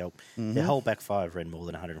 which can only help. Mm-hmm. Their whole back five ran more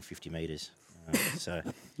than 150 metres. So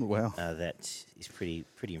wow, that is pretty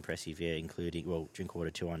impressive, including,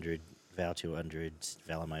 Drinkwater 200, Val 200,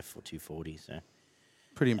 Valamo for 240. So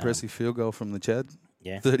pretty impressive field goal from the Chad.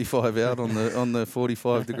 35 out on the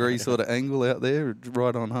 45 degree sort of angle out there,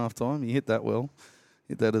 right on half time. He hit that well.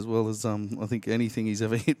 Hit that as well as I think anything he's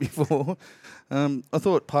ever hit before. I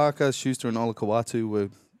thought Parker, Schuster, and Olakawatu were,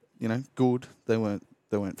 good. They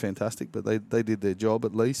weren't fantastic, but they did their job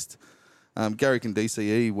at least. Garrick and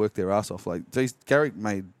DCE worked their ass off. Like Garrick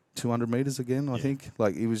made 200 metres again, I think.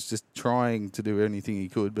 Like he was just trying to do anything he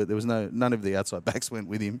could, but there was none of the outside backs went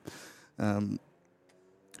with him.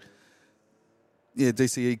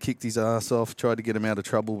 DCE kicked his ass off, tried to get him out of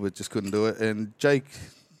trouble, but just couldn't do it. And Jake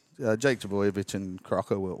Trbojevic and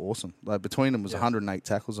Crocker were awesome. Like between them was 108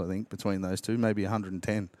 tackles, I think, between those two, maybe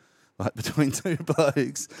 110. Like between two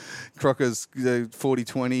blokes. Crocker's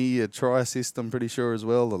 40-20, a try assist, I'm pretty sure as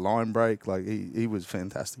well. The line break, like he was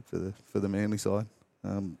fantastic for the Manly side.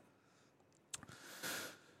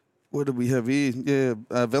 What did we have here? Yeah,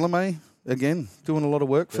 Velame again doing a lot of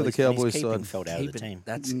work for the Cowboys side. Felt out of the team.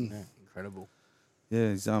 That's incredible.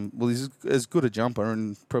 Yeah, he's as good a jumper,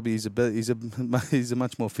 and probably he's a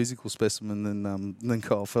much more physical specimen than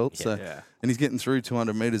Kyle Phelps. And he's getting through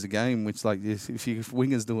 200 metres a game, which if your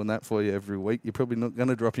winger's doing that for you every week, you're probably not going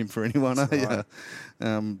to drop him for anyone, are you?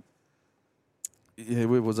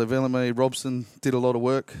 Where was I? Velame Robson did a lot of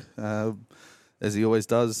work, as he always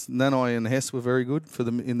does. Nanai and Hess were very good for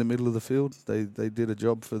them in the middle of the field. They did a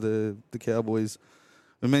job for the Cowboys.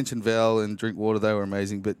 We mentioned Val and Drinkwater; they were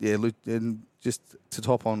amazing. But and just to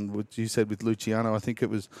top on what you said with Luciano, I think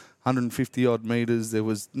it was 150 odd metres. There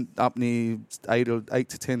was up near 8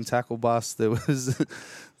 to 10 tackle busts. There was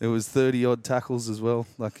 30 odd tackles as well.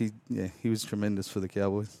 Like he was tremendous for the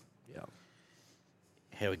Cowboys. Yeah.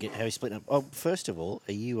 How we split up? Oh, first of all,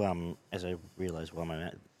 are you as I realise while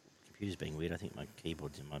my computer's being weird, I think my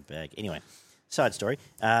keyboard's in my bag. Anyway, side story.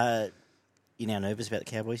 You now nervous about the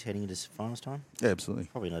Cowboys heading into finals time? Yeah, absolutely.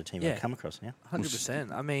 Probably another team I've come across now.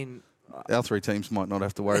 100%. I mean, our three teams might not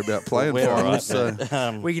have to worry about playing finals. Right,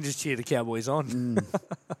 so we can just cheer the Cowboys on.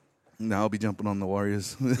 No, I'll be jumping on the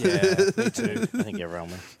Warriors. Yeah, me too. I think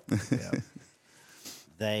everyone will. Yeah.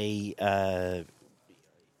 They,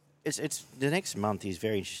 it's the next month is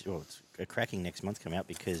very interesting. Well, it's a cracking next month coming out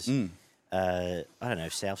because I don't know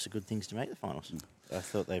if Souths are good things to make the finals. I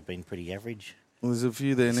thought they've been pretty average. Well, there's a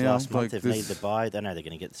few there now. Last month they've needed the bye. They know they're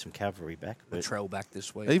going to get some cavalry back. Trail back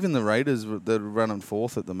this week. Even the Raiders that are running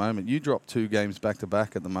fourth at the moment. You drop 2 games back to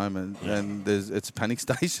back at the moment, and it's panic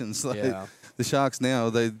stations. The Sharks now,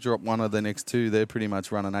 they drop one of the next 2. They're pretty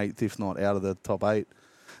much running 8th, if not out of the top 8.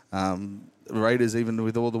 Raiders, even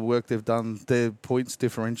with all the work they've done, their points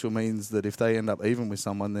differential means that if they end up even with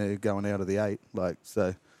someone, they're going out of the 8.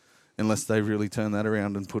 Unless they really turn that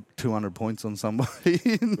around and put 200 points on somebody.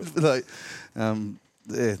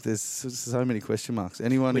 There's so many question marks.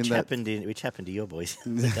 Which happened to your boys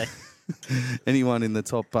that day? Anyone in the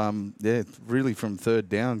top, really from third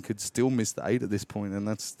down could still miss the 8 at this point, and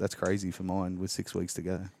that's crazy for mine with 6 weeks to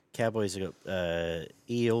go. Cowboys have got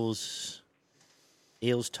Eels,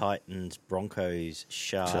 Titans, Broncos,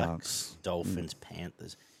 Sharks. Dolphins,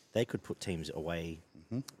 Panthers. They could put teams away.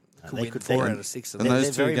 Mm-hmm. They could 4 out of 6 of them. And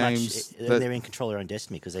those 2 games, they're in control of their own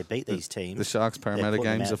destiny because they beat these teams. The Sharks Parramatta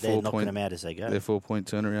games are 4 They're knocking them out as they go. They're 4-point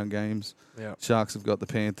turnaround games. Yeah. Sharks have got the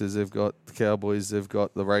Panthers, they've got the Cowboys, they've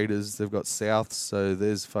got the Raiders, they've got Souths. So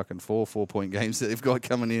there's fucking 4-point games that they've got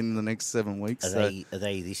coming in the next 7 weeks. Are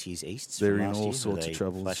they this year's Easts? They're in all sorts of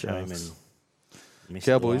trouble. Flash home and miss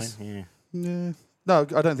Cowboys. The line? Yeah. No,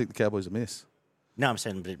 I don't think the Cowboys are miss. No, I'm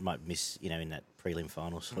saying, but it might miss, in that prelim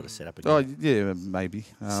final sort of setup again. Oh, yeah, maybe.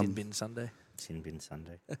 Sin bin Sunday.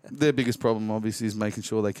 Their biggest problem, obviously, is making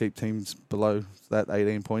sure they keep teams below that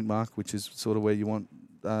 18-point mark, which is sort of where you want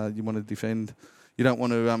to defend. You don't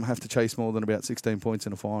want to have to chase more than about 16 points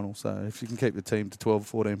in a final. So if you can keep the team to 12,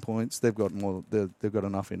 14 points, they've got more. They've got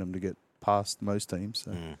enough in them to get past most teams.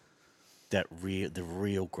 So. The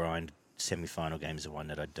real grind semi-final game is the one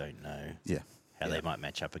that I don't know. Yeah. How they might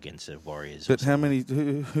match up against the Warriors. But how many?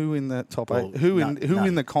 Who in that top 8? Who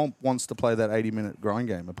in the comp wants to play that 80-minute grind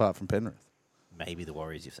game apart from Penrith? Maybe the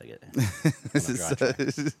Warriors if they get there.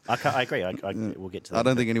 I agree. We'll get to that. I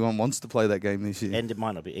don't think anyone wants to play that game this year. And it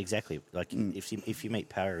might not be exactly like if you meet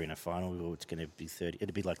Para in a final, it's going to be 30.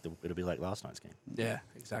 It'll be like last night's game. Yeah,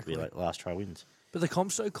 exactly. It'll be like last try wins. But the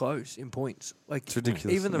comp's so close in points. Like it's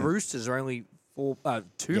ridiculous. Even the Roosters are only 2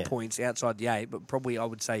 points outside the 8, but probably I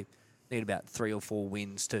would say need about 3 or 4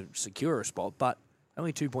 wins to secure a spot. But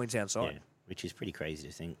only 2 points outside, which is pretty crazy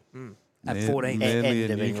to think. At 14. Manly and and they've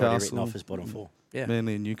been already written Newcastle. off as bottom 4. Yeah.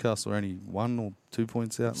 Manly and Newcastle are only 1 or 2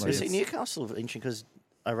 points out. So Newcastle are interesting because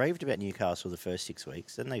I raved about Newcastle the first 6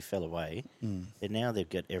 weeks, then they fell away, and now they've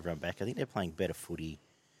got everyone back. I think they're playing better footy.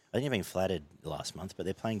 I think they've been flattered last month, but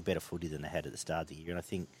they're playing better footy than they had at the start of the year. And I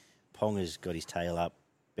think Ponga's got his tail up,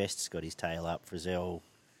 Best's got his tail up, Frizzell,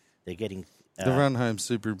 they're getting... the run home's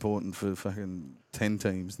super important for fucking 10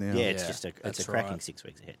 teams now. Yeah, it's a cracking 6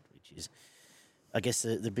 weeks ahead, which is, I guess,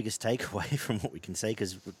 the biggest takeaway from what we can see,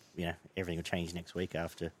 because everything will change next week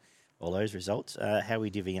after all those results. How are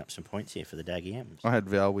we divvying up some points here for the Daggy M's? I had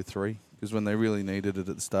Val with 3, because when they really needed it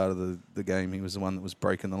at the start of the game, he was the one that was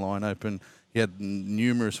breaking the line open. He had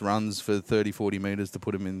numerous runs for 30, 40 metres to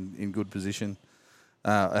put him in good position.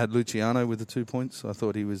 I had Luciano with the 2 points. I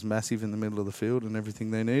thought he was massive in the middle of the field and everything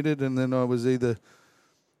they needed. And then I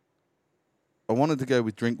wanted to go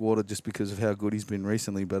with Drinkwater just because of how good he's been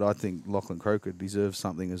recently, but I think Lachlan Croker deserves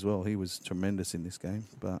something as well. He was tremendous in this game.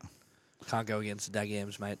 But can't go against the Daggy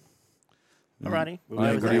M's, mate. Alrighty.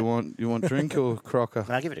 What do you want? You want Drink or Crocker?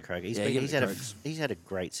 No, I'll give it to Croker. He's had a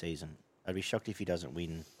great season. I'd be shocked if he doesn't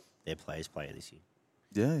win their Players Player this year.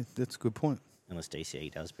 Yeah, that's a good point. Unless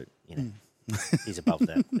DCE does, but, he's above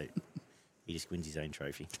that. He just wins his own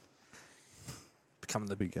trophy. Become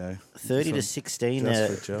the big go.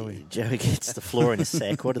 30-16. Joey gets the floor in a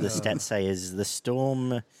sec. What do the stats say? Is the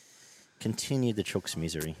Storm continued the Chooks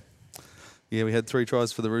misery? Yeah, we had 3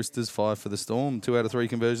 tries for the Roosters, 5 for the Storm. 2 out of 3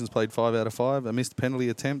 conversions, played 5 out of 5. A missed penalty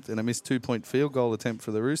attempt and a missed 2-point field goal attempt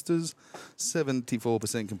for the Roosters.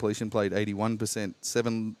 74% completion, played 81%.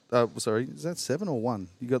 Is that 7 or 1?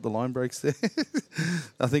 You got the line breaks there?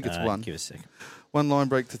 I think it's 1. Give us a second. 1 line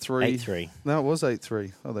break to 3. 8-3. No, it was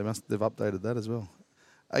 8-3. Oh, they've updated that as well.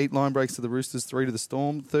 8 line breaks to the Roosters, 3 to the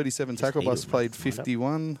Storm. 37 tackle busts, played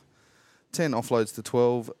 51. 10 offloads to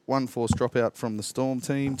 12, 1 forced dropout from the Storm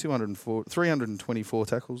team, 324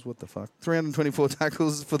 tackles, what the fuck? 324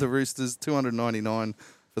 tackles for the Roosters, 299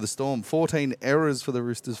 for the Storm, 14 errors for the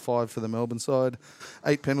Roosters, 5 for the Melbourne side,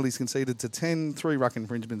 8 penalties conceded to 10, 3 ruck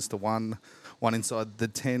infringements to 1 inside the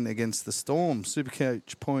 10 against the Storm.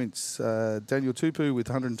 Supercoach points, Daniel Tupu with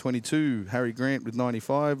 122, Harry Grant with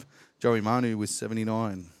 95, Joey Manu with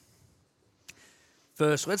 79.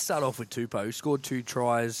 First, let's start off with Tupou. Scored 2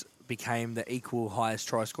 tries, became the equal highest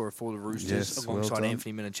try scorer for the Roosters alongside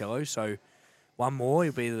Anthony Minicello. So one more,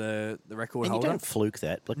 he'll be the record holder. You don't fluke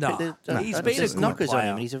that. Like, no, he's been a good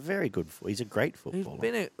player. He's a very good. He's a great footballer.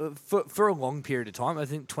 He's been for a long period of time. I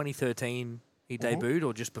think 2013 he debuted,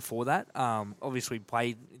 or just before that. Obviously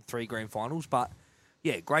played in 3 grand finals, but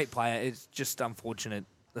yeah, great player. It's just unfortunate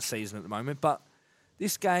the season at the moment. But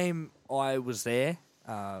this game, I was there.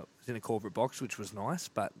 Was in a corporate box, which was nice,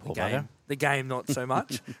 but the game not so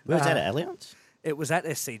much. Where was that at Allianz? It was at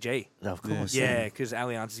SCG. Oh, of course. Yeah, because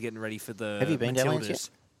Allianz is getting ready for the Have you been Matildas.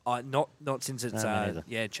 to Allianz yet? Not since it's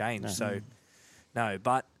changed. No. So no,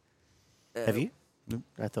 but have you?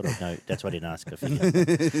 I thought I'd know. That's why I didn't ask.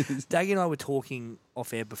 Daggy and I were talking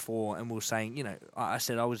off air before, and we were saying, I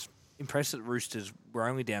said I was impressed that the Roosters were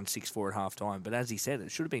only down 6-4 at half time, but as he said,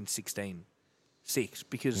 it should have been 16-6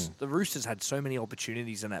 because the Roosters had so many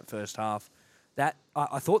opportunities in that first half. That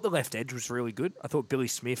I thought the left edge was really good. I thought Billy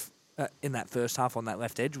Smith in that first half on that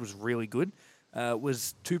left edge was really good.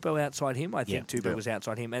 Was Tupou outside him? I think Tupou was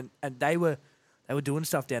outside him, and they were doing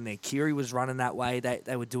stuff down there. Kiri was running that way.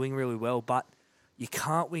 They were doing really well, but you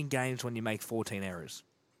can't win games when you make 14 errors.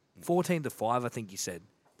 14-5, I think you said.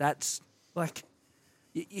 That's like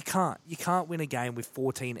you can't win a game with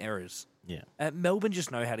 14 errors. Yeah. Melbourne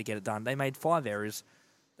just know how to get it done. They made 5 errors.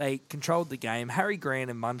 They controlled the game. Harry Grant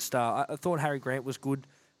and Munster, I thought Harry Grant was good.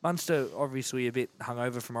 Munster, obviously a bit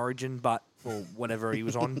hungover from Origin, or whatever he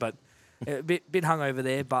was on, but a bit hungover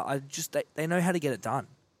there. But they know how to get it done.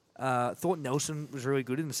 Thought Nelson was really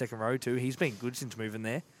good in the second row too. He's been good since moving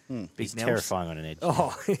there. He's terrifying on an edge.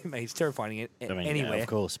 Oh, he's terrifying anywhere. Of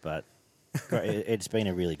course, but it's been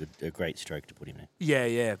a great stroke to put him there.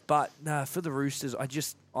 Yeah. But for the Roosters,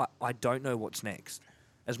 I don't know what's next.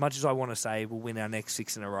 As much as I want to say we'll win our next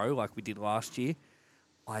 6 in a row like we did last year,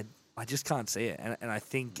 I just can't see it. And I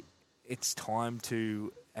think it's time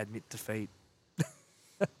to admit defeat.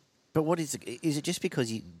 But what is it? Is it just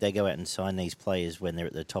because they go out and sign these players when they're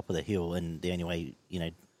at the top of the hill and the only way,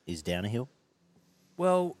 is down a hill?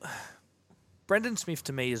 Well, Brendan Smith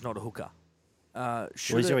to me is not a hooker.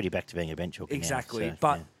 He's already back to being a bench hooker. Exactly. Now, so,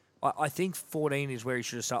 but I think 14 is where he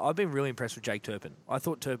should have started. I've been really impressed with Jake Turpin. I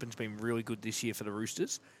thought Turpin's been really good this year for the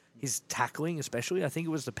Roosters. His tackling especially. I think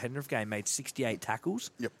it was the Penrith game, made 68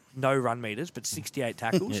 tackles. Yep. No run meters, but 68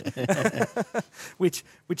 tackles, which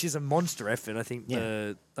is a monster effort. I think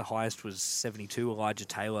the highest was 72, Elijah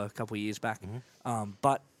Taylor, a couple of years back. Mm-hmm.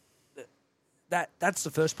 But that's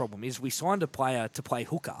the first problem, is we signed a player to play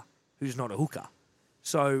hooker who's not a hooker.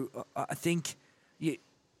 So I think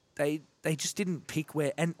they just didn't pick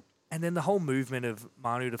where... And And then the whole movement of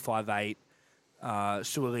Manu to 5'8",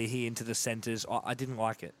 Sualihi into the centres, I didn't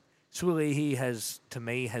like it. Sualihi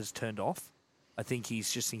has turned off. I think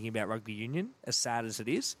he's just thinking about rugby union, as sad as it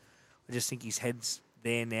is. I just think his head's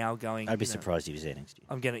there now going... I'd be surprised if he's there next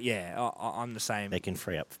year. I'm the same. They can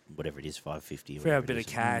free up whatever it is, $550. Free up a bit of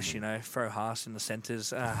cash, throw Haas in the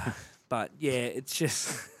centres. But, yeah, it's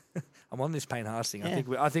just... I'm on this Payne Haas thing.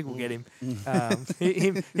 Yeah. I think we'll get him.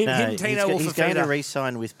 Him Tino will he's going to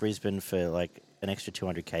re-sign with Brisbane for like an extra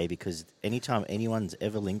 $200K because anytime anyone's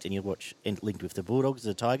ever linked and you watch linked with the Bulldogs,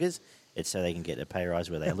 the Tigers, it's so they can get a pay rise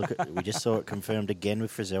where they look at. We just saw it confirmed again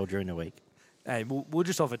with Frizzell during the week. Hey, we'll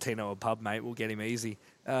just offer Tino a pub, mate. We'll get him easy.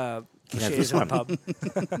 Shares in a pub.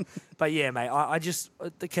 But yeah, mate, I just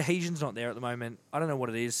the cohesion's not there at the moment. I don't know what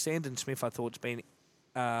it is. Sandon Smith, I thought's been.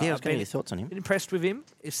 I was getting your thoughts on him. Been impressed with him.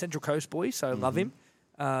 He's Central Coast boy, so love him.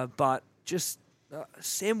 But just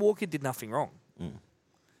Sam Walker did nothing wrong. Mm.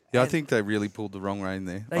 Yeah, I think they really pulled the wrong rein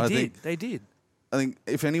there. They did. I think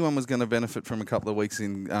if anyone was going to benefit from a couple of weeks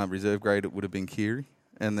in reserve grade, it would have been Keary.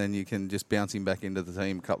 And then you can just bounce him back into the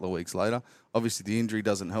team a couple of weeks later. Obviously, the injury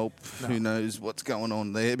doesn't help. No. Who knows what's going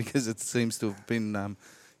on there because it seems to have been,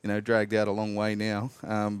 dragged out a long way now.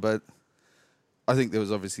 But I think there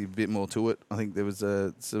was obviously a bit more to it. I think there was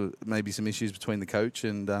maybe some issues between the coach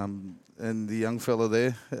and the young fella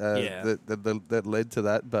there that led to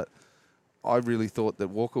that. But I really thought that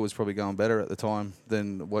Walker was probably going better at the time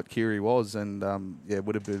than what Keary was, and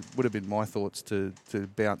would have been my thoughts to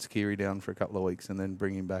bounce Keary down for a couple of weeks and then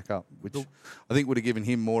bring him back up, which I think would have given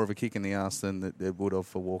him more of a kick in the arse than it would have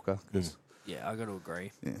for Walker. Yeah, I got to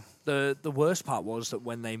agree. Yeah. The worst part was that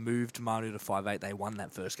when they moved Manu to 5'8", they won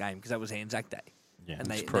that first game because that was Anzac Day, and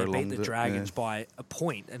they beat the Dragons by a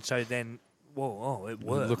point, and so then it worked.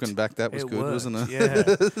 Looking back, that was good, wasn't it?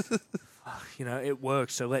 Yeah. It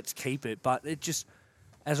works, so let's keep it. But it just,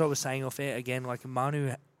 as I was saying off air, again, like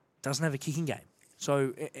Manu doesn't have a kicking game.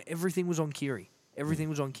 So everything was on Keary.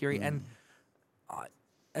 And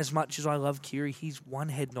as much as I love Keary, he's one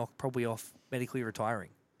head knock probably off medically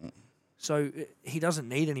retiring. So he doesn't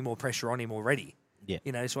need any more pressure on him already.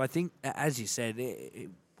 Yeah. So I think, as you said,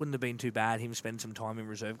 it wouldn't have been too bad him spend some time in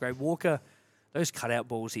reserve grade. Walker, those cutout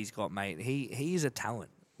balls he's got, mate, he is a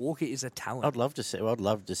talent. Walker is a talent. I'd love to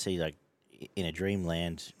see like in a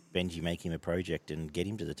dreamland, Benji make him a project and get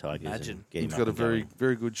him to the Tigers. Imagine. He's got a very,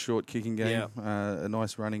 very good short kicking game, a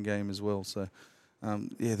nice running game as well. So,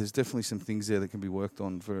 there's definitely some things there that can be worked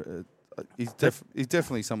on. He's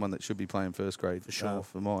definitely someone that should be playing first grade for sure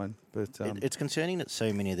for mine. But it's concerning that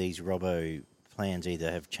so many of these Robbo plans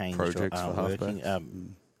either have changed projects or aren't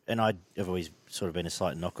working. And I have always sort of been a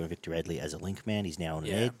slight knock on Victor Radley as a link man. He's now on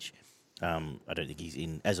an edge. I don't think he's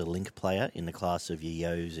in as a link player in the class of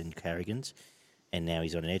Yeos and Carrigans, and now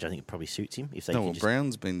he's on an edge. I think it probably suits him. If they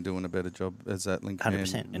Brown's been doing a better job as that link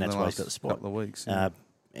 100%, man, and that's why he's got the spot. Couple of weeks,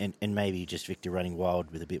 and maybe just Victor running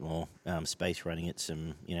wild with a bit more space running it.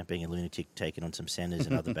 Some being a lunatic taking on some centres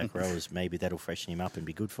and other back rowers. Maybe that'll freshen him up and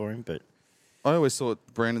be good for him. But I always thought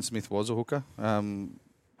Brandon Smith was a hooker.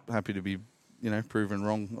 Happy to be proven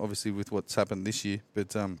wrong, obviously with what's happened this year,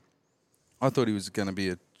 but. I thought he was going to be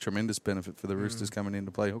a tremendous benefit for the Roosters coming in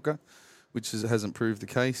to play hooker, which hasn't proved the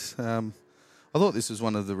case. I thought this was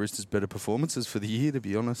one of the Roosters' better performances for the year, to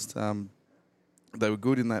be honest. They were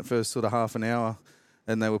good in that first sort of half an hour,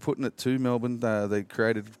 and they were putting it to Melbourne. They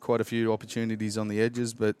created quite a few opportunities on the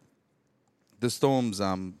edges, but the Storm's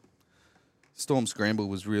scramble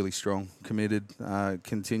was really strong, committed,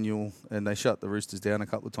 continual, and they shut the Roosters down a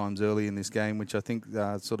couple of times early in this game, which I think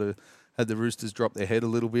sort of had the Roosters drop their head a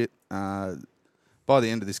little bit. By the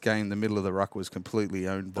end of this game, the middle of the ruck was completely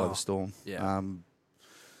owned by the Storm. Yeah.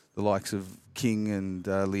 The likes of King and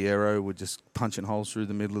Liero were just punching holes through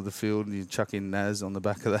the middle of the field, and you chuck in Naz on the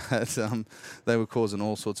back of that. They were causing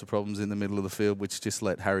all sorts of problems in the middle of the field, which just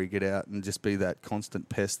let Harry get out and just be that constant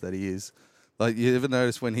pest that he is. Like, you ever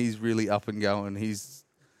notice when he's really up and going, he's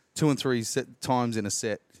 2 and 3 times in a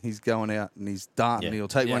set, he's going out and he's darting. He'll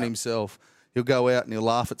take one himself. He'll go out and he'll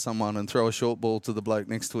laugh at someone and throw a short ball to the bloke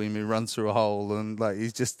next to him who runs through a hole, and like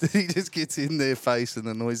he just gets in their face and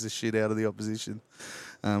annoys the shit out of the opposition.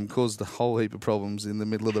 Caused a whole heap of problems in the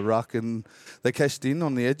middle of the ruck, and they cashed in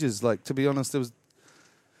on the edges. Like, to be honest, there was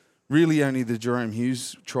really only the Jerome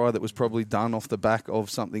Hughes try that was probably done off the back of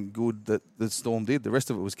something good that the Storm did. The rest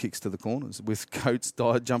of it was kicks to the corners with Coates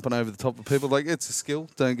jumping over the top of people. Like, it's a skill,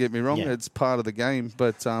 don't get me wrong. Yeah. It's part of the game,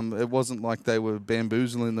 but it wasn't like they were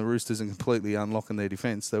bamboozling the Roosters and completely unlocking their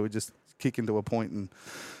defence. They were just kicking to a point,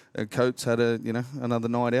 and Coates had another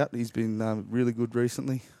night out. He's been really good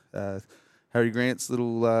recently. Harry Grant's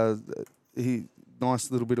little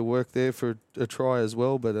nice little bit of work there for a try as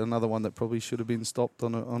well, but another one that probably should have been stopped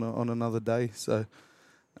on another day. So,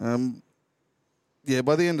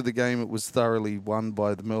 by the end of the game, it was thoroughly won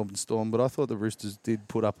by the Melbourne Storm, but I thought the Roosters did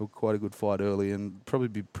put up quite a good fight early and probably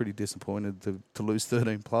be pretty disappointed to lose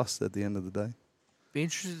 13+ at the end of the day. Be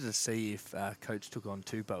interested to see if Coates took on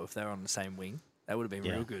Tupou, if they were on the same wing. That would have been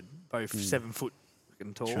real good. Both 7 foot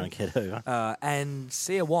and tall. Trying to get over. And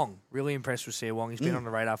Sia Wong. Really impressed with Sia Wong. He's been on the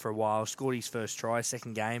radar for a while. Scored his first try,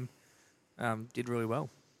 second game. Did really well.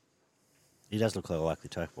 He does look like a likely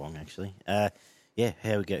type Wong, actually. Who are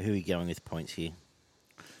we going with points here?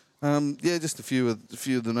 Just a few of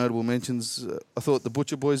the notable mentions. I thought the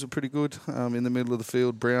Butcher boys were pretty good in the middle of the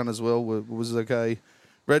field. Brown as well was okay.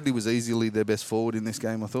 Bradley was easily their best forward in this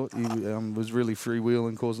game, I thought. He was really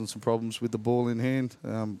freewheeling, causing some problems with the ball in hand.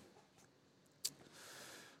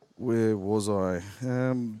 Where was I?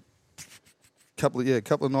 Couple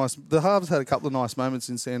of nice. The halves had a couple of nice moments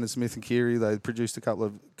in Sanders Smith and Keary. They produced a couple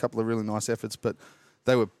of really nice efforts, but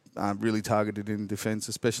they were really targeted in defence,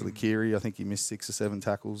 especially Keary. I think he missed 6 or 7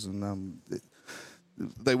 tackles, and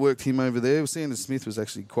they worked him over there. Sanders Smith was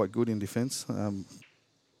actually quite good in defence.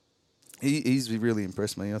 He's really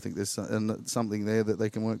impressed me. I think there's something there that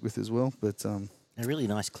they can work with as well. But a really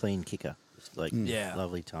nice, clean kicker. Just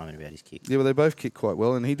lovely timing about his kick. Yeah, well, they both kick quite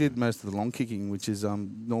well, and he did most of the long kicking, which is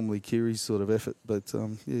normally Keary's sort of effort. But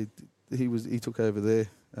he took over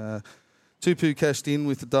there. Tupou cashed in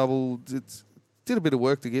with the double. Did a bit of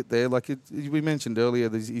work to get there. We mentioned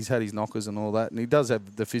earlier, he's had his knockers and all that, and he does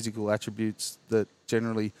have the physical attributes that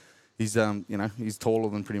generally he's he's taller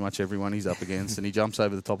than pretty much everyone he's up against, and he jumps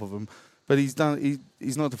over the top of them. But he's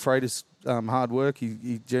not afraid of hard work.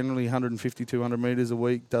 He generally 150, 200 metres a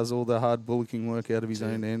week, does all the hard bullocking work out of his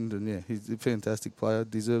own end. And, he's a fantastic player,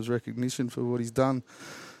 deserves recognition for what he's done.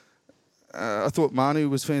 I thought Manu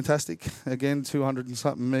was fantastic. Again, 200 and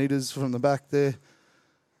something metres from the back there.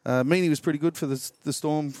 Meany was pretty good for the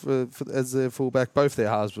Storm as their fullback. Both their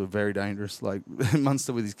halves were very dangerous. Like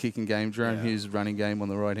Munster with his kicking game, Jerome Hughes' running game on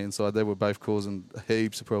the right-hand side, they were both causing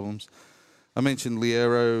heaps of problems. I mentioned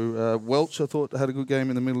Liero. Welch, I thought, had a good game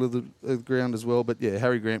in the middle of the ground as well. But,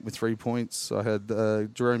 Harry Grant with 3 points. I had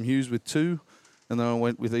Jerome Hughes with 2. And then I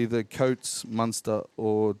went with either Coates, Munster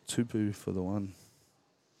or Tupou for the 1.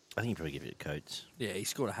 I think you probably give it to Coates. Yeah, he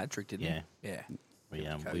scored a hat-trick, didn't he? Yeah.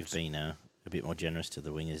 We've been a bit more generous to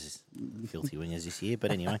the wingers, filthy wingers this year.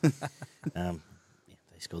 But anyway, they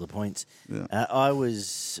score the points. Yeah. I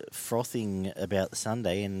was frothing about the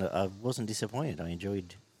Sunday, and I wasn't disappointed. I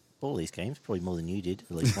enjoyed all these games, probably more than you did,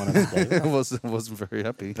 at least one of them, David. I wasn't very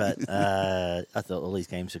happy. But I thought all these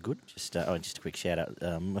games are good. Just a quick shout-out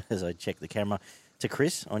as I checked the camera to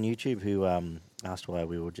Chris on YouTube, who asked why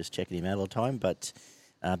we were just checking him out all the time. But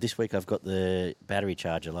this week I've got the battery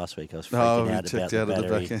charger. Last week I was freaking out about the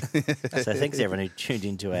battery. So thanks to everyone who tuned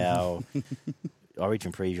into our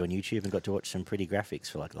Origin preview on YouTube and got to watch some pretty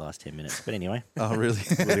graphics for the last 10 minutes. But anyway. Oh, really?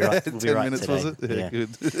 We'll be right 10 minutes, today. was it? Yeah, good.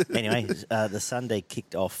 Anyway, the Sunday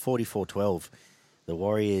kicked off 44-12. The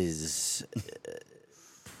Warriors,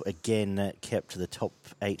 again, kept the top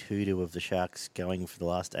 8 hoodoo of the Sharks going for the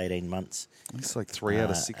last 18 months. It's like 3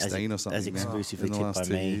 out of 16 or something. As exclusively tipped by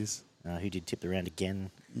me. Who did tip the round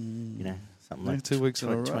again? Something like 2 weeks in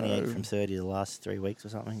a row. 28 from 30 the last 3 weeks or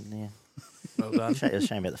something. Yeah. Well done. It was a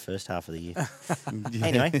shame about the first half of the year.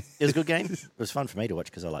 Anyway, it was a good game. It was fun for me to watch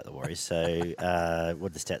because I like the Warriors. So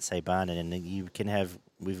what did the stats say, Barn? And you can have...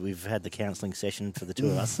 We've had the counselling session for the two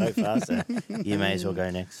of us so far, so you may as well go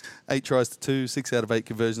next. 8 tries to 2, 6 out of 8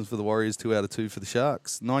 conversions for the Warriors, 2 out of 2 for the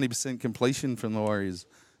Sharks. 90% completion from the Warriors.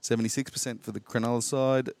 76% for the Cronulla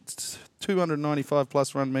side. 295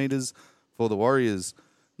 plus run metres for the Warriors.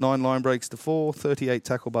 9 line breaks to 4, 38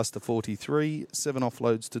 tackle busts to 43, 7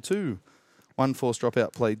 offloads to 2. 1 forced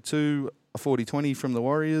dropout played 2, a 40-20 from the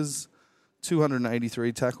Warriors,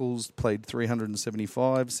 283 tackles, played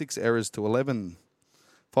 375, 6 errors to 11,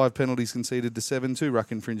 5 penalties conceded to 7, 2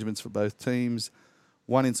 ruck infringements for both teams,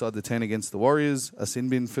 1 inside the 10 against the Warriors, a sin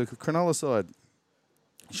bin for Cronulla side.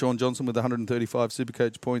 Sean Johnson with 135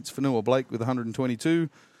 Supercoach points, Fanua Blake with 122,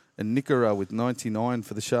 and Nickera with 99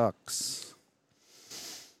 for the Sharks.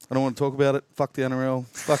 I don't want to talk about it. Fuck the NRL.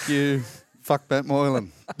 Fuck you. Fuck Matt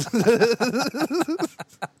Moylan.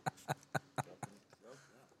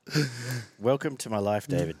 Welcome to my life,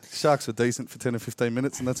 David. Sharks were decent for 10 or 15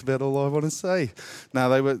 minutes, and that's about all I want to say. No,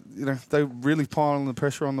 they were really piling the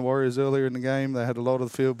pressure on the Warriors earlier in the game. They had a lot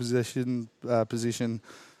of the field position,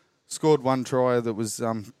 scored 1 try that was,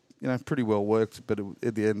 pretty well worked, but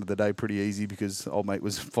at the end of the day, pretty easy because old mate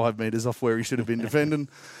was 5 metres off where he should have been defending.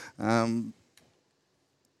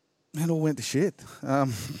 It all went to shit.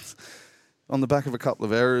 on the back of a couple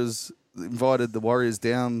of errors, invited the Warriors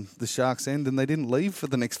down the Sharks' end, and they didn't leave for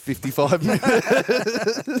the next 55 minutes.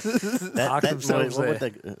 What would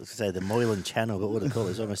they say? The Moylan Channel. What would they call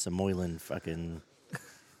it? It's almost the Moylan fucking.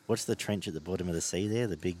 What's the trench at the bottom of the sea there?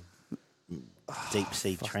 The big deep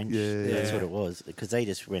sea trench. Yeah. That's what it was. Because they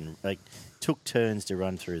just took turns to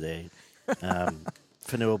run through there.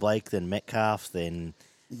 Fanua Blake, then Metcalf, then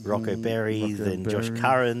Rocco Berry, then Josh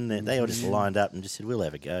Curran. They all just lined up and just said, "We'll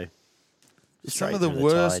have a go." Some of the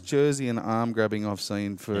worst jersey and arm grabbing I've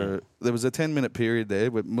seen for... Yeah. There was a 10-minute period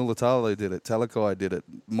there where Mulatalo did it, Talakai did it,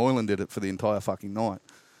 Moylan did it for the entire fucking night.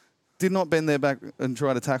 Did not bend their back and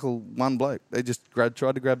try to tackle one bloke. They just tried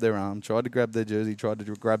to grab their arm, tried to grab their jersey, tried to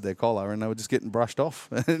grab their collar, and they were just getting brushed off.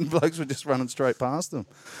 And blokes were just running straight past them.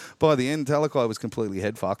 By the end, Talakai was completely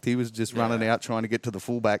head-fucked. He was just running out trying to get to the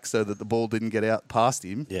fullback so that the ball didn't get out past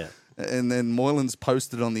him. Yeah. And then Moylan's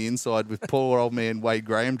posted on the inside with poor old man Wade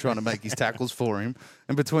Graham trying to make his tackles for him.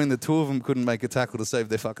 And between the two of them, couldn't make a tackle to save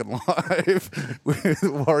their fucking life. With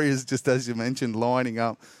the Warriors, just as you mentioned, lining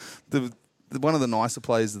up. One of the nicer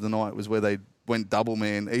plays of the night was where they went double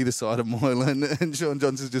man either side of Moylan. And Sean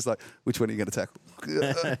Johnson's just like, which one are you going to tackle?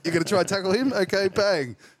 You're going to try and tackle him? Okay,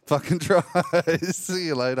 bang. Fucking try. See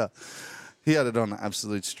you later. He had it on an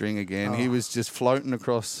absolute string again. He was just floating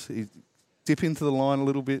across... Dip into the line a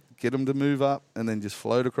little bit, get them to move up, and then just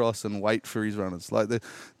float across and wait for his runners. Like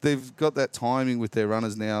they've got that timing with their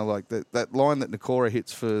runners now. Like that line that Nakora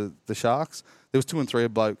hits for the Sharks, there was 2 and 3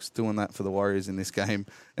 blokes doing that for the Warriors in this game,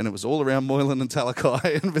 and it was all around Moylan and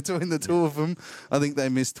Talakai. And between the two of them, I think they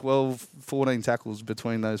missed 12, 14 tackles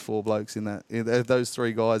between those 4 blokes those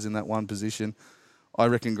 3 guys in that one position. I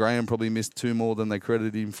reckon Graham probably missed 2 more than they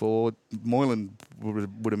credited him for. Moylan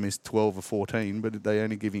would have missed 12 or 14, but they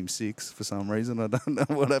only give him 6 for some reason. I don't know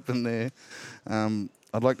what happened there.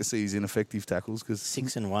 I'd like to see his ineffective tackles.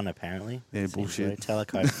 6 and 1 apparently. Yeah, bullshit.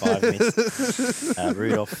 Talakai 5 missed.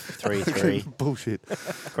 Rudolph 3-3. Bullshit.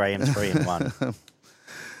 Graham 3 and 1.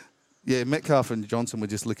 Yeah, Metcalf and Johnson were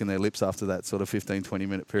just licking their lips after that sort of 15,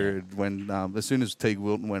 20-minute period when as soon as Teague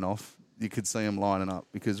Wilton went off, you could see them lining up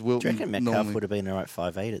because Wilton. Do you reckon Metcalf would have been all right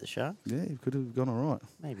 5'8" at the Sharks? Yeah, he could have gone all right.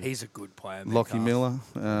 Maybe. He's a good player. Lockie Miller.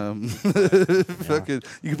 You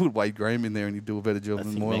could put Wade Graham in there and he'd do a better job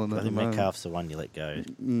than Moylan. I think Metcalf's the one you let go.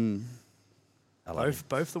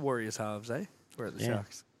 Both the Warriors halves, were at the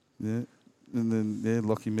Sharks. Yeah. And then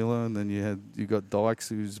Lockie Miller, and then you got Dykes,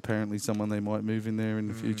 who's apparently someone they might move in there in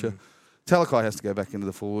the future. Talakai has to go back into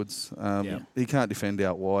the forwards. He can't defend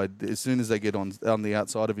out wide. As soon as they get on the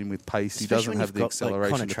outside of him with pace, he doesn't have the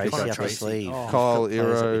acceleration to pick up. Kyle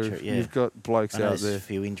Iro, you've got blokes out there. A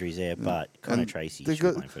few injuries there, but Connor Tracy should play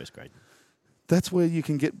in first grade. That's where you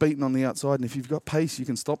can get beaten on the outside, and if you've got pace, you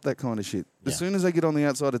can stop that kind of shit. As soon as they get on the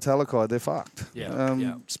outside of Talakai, they're fucked.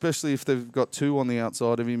 Especially if they've got 2 on the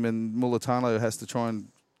outside of him, and Mulatano has to try and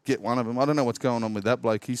get one of them. I don't know what's going on with that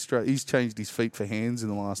bloke. He's changed his feet for hands in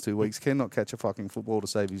the last 2 weeks. Cannot catch a fucking football to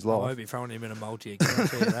save his life. I won't be throwing him in a multi again. I'll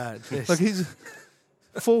tell you that. Like he's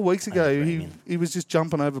 4 weeks ago, he was just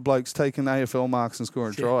jumping over blokes, taking AFL marks and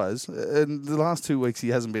scoring tries. And the last 2 weeks, he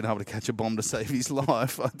hasn't been able to catch a bomb to save his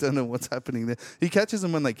life. I don't know what's happening there. He catches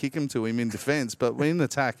them when they kick him to him in defence, but in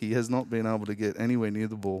attack, he has not been able to get anywhere near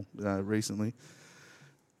the ball recently.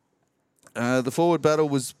 The forward battle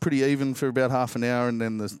was pretty even for about half an hour, and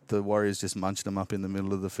then the Warriors just munched them up in the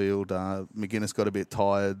middle of the field. McGuinness got a bit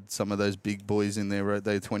tired. Some of those big boys in their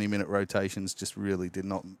 20-minute rotations just really did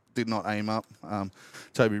not aim up.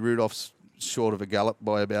 Toby Rudolph's short of a gallop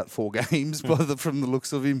by about 4 games from the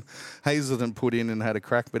looks of him. Hazelton put in and had a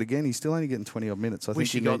crack, but again, he's still only getting 20-odd minutes. I think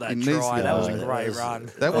he got that try. That was a great run.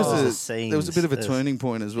 There was a bit of a turning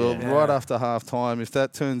point as well. Right after half-time, if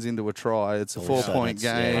that turns into a try, it's a 4-point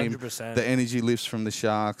game. 100%. The energy lifts from the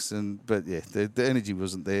Sharks, the energy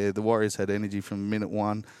wasn't there. The Warriors had energy from minute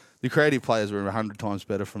 1. The creative players were 100 times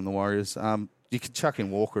better from the Warriors. You could chuck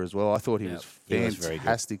in Walker as well. I thought he was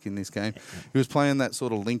fantastic in this game. He was playing that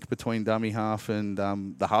sort of link between dummy half and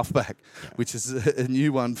the halfback, which is a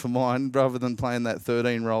new one for mine. Rather than playing that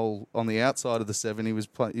 13 role on the outside of the 7, he was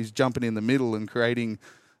jumping in the middle and creating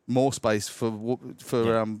more space for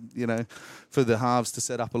the halves to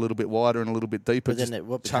set up a little bit wider and a little bit deeper. But then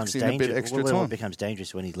what becomes what becomes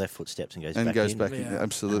dangerous when his left foot steps and goes back in.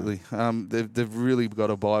 Absolutely. They've really got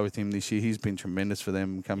a bye with him this year. He's been tremendous for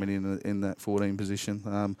them coming in that 14 position.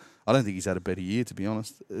 I don't think he's had a better year, to be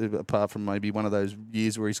honest, apart from maybe one of those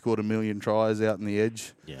years where he scored 1 million tries out in the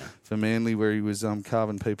edge for Manly, where he was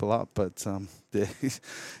carving people up. But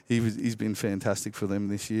he's been fantastic for them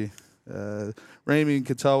this year. Rami and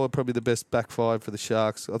Katoa, probably the best back 5 for the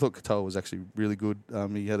Sharks. I thought Katoa was actually really good.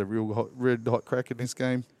 He had a red hot crack in this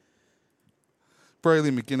game. Brayley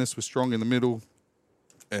and McGuinness were strong in the middle,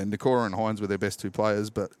 and Nakora and Hines were their best 2 players,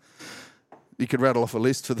 but you could rattle off a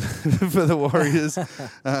list for the for the Warriors.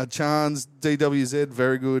 Chance, DWZ,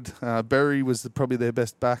 very good. Berry was probably their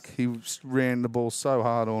best back. He ran the ball so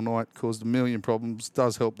hard all night, caused a million problems.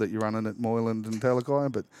 Does help that you're running at Moyland and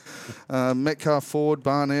Talakai, but Metcalf, Ford,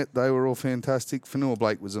 Barnett, they were all fantastic. Fanua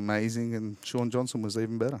Blake was amazing, and Sean Johnson was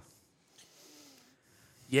even better.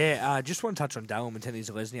 Yeah, just want to touch on Dallin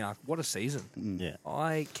Mateni-Zelezniak. What a season. Yeah.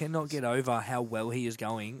 I cannot get over how well he is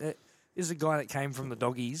going. This is a guy that came from the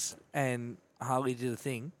Doggies and hardly did a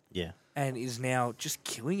thing. Yeah. And is now just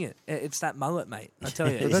killing it. It's that mullet, mate. I tell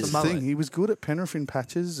you, But it's that's the the mullet. thing. He was good at Penrith in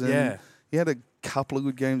patches. And he had a couple of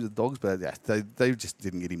good games with Dogs, but they just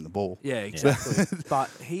didn't get him the ball. Yeah, exactly. But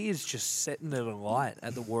he is just setting it alight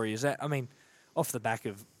at the Warriors. I mean, off the back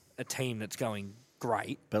of a team that's going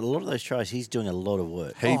great. But a lot of those tries, he's doing a lot of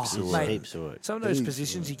work. Heaps of work. Heaps of work. Some of those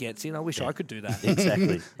positions he gets in, I wish I could do that.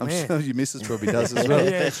 Exactly. I'm sure your missus probably does as well.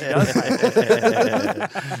 Yeah, she does.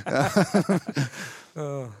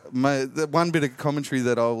 Mate, the one bit of commentary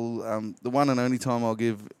that I'll, the one and only time I'll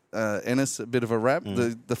give Ennis a bit of a rap,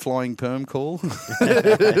 the flying perm call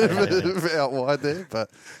out wide there.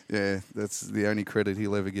 But yeah, that's the only credit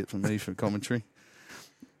he'll ever get from me for commentary.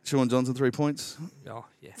 Sean Johnson, 3 points. Oh,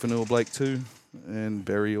 yeah. Fanua Blake, 2. And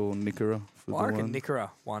Berry or Nickera for I the reckon one. Nickera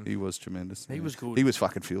won. He was tremendous. He was good. He was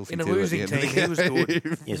fucking filthy. In a too, at the losing end of the team, he was good.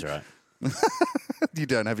 game. He's right. You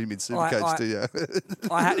don't have him in Supercoach, do you?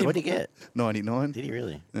 I had him. What did he get? 99. Did he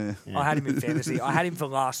really? Yeah. I had him in fantasy. I had him for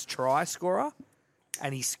last try scorer,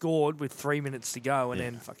 and he scored with 3 minutes to go, and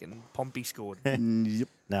then fucking Pompey scored. Yep.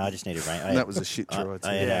 No, I just needed Raymond. That was a shit try, too.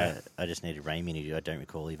 I just needed Raymond, who I don't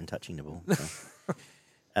recall even touching the ball.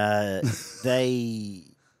 So.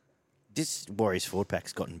 This Warriors forward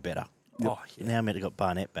pack's gotten better. Oh, yeah. Now Meta got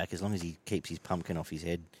Barnett back. As long as he keeps his pumpkin off his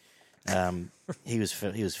head, he was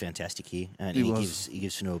fantastic here, and he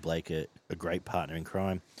gives Fanua Blake a great partner in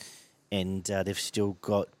crime. And they've still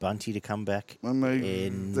got Bunty to come back.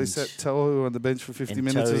 And they sat Tohu on the bench for 50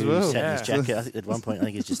 minutes as well. Sat in his jacket. I think at one point,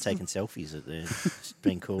 he's just taking selfies. It's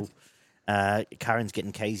been cool. Curran's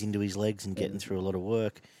getting K's into his legs and getting through a lot of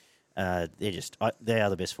work. They are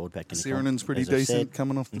the best forward pack in the comp. Sirenen's pretty decent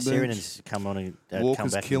coming off the bench. Sirenen's come on and Walker's come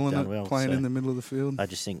back killing and it, done well. playing in the middle of the field. I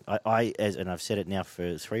just think, and I've said it now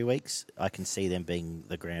for 3 weeks, I can see them being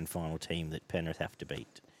the grand final team that Penrith have to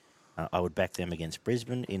beat. I would back them against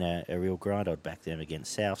Brisbane in a real grind. I would back them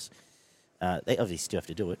against Souths. They obviously still have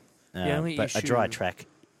to do it. But a dry track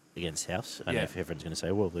against Souths. I know if everyone's going to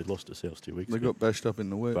say, well, they lost to Souths 2 weeks ago. They got bashed up in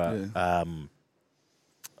the work, but,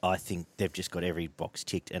 I think they've just got every box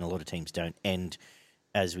ticked, and a lot of teams don't. And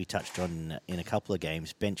as we touched on in a couple of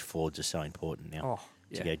games, bench forwards are so important now.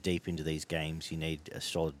 To go deep into these games, you need a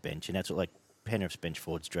solid bench, and that's what Penrith's bench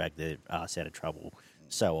forwards drag their arse out of trouble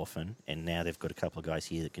so often. And now they've got a couple of guys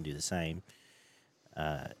here that can do the same.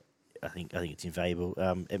 I think it's invaluable.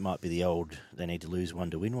 It might be the old they need to lose one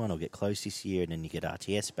to win one, or get close this year, and then you get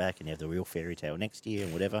RTS back, and you have the real fairy tale next year,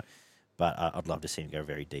 and whatever. But I'd love to see him go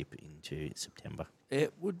very deep into September.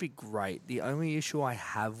 It would be great. The only issue I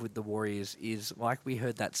have with the Warriors is, like we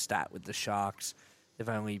heard that stat with the Sharks, they've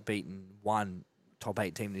only beaten one top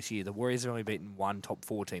 8 team this year. The Warriors have only beaten one top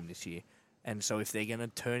 4 team this year. And so if they're going to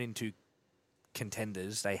turn into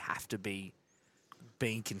contenders, they have to be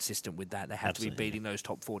being consistent with that. They have to be beating those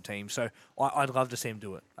top 4 teams. So I'd love to see them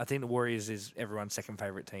do it. I think the Warriors is everyone's second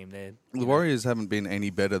favourite team. The Warriors haven't been any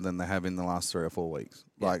better than they have in the last 3 or 4 weeks.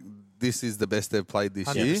 Yeah. This is the best they've played this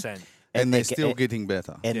 100%. Year. And they're still getting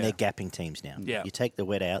better. And they're gapping teams now. Yeah. You take the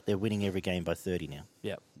wet out, they're winning every game by 30 now.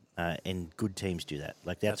 Yeah. And good teams do that.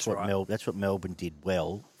 That's what Melbourne did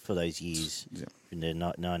well for those years in the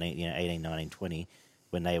 18, 19, 20,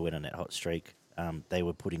 when they went on that hot streak. They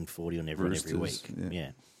were putting 40 on every week. Yeah.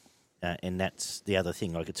 And that's the other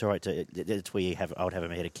thing. It's all right that's where I would have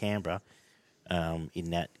them ahead of Canberra. In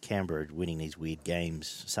that Canberra winning these weird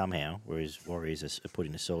games somehow, whereas Warriors are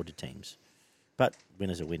putting the soldier teams. But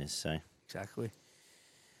winners are winners, so. Exactly.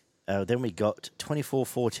 Then we got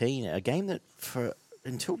 24-14, a game that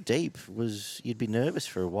until deep you'd be nervous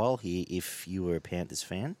for a while here if you were a Panthers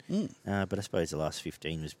fan. But I suppose the last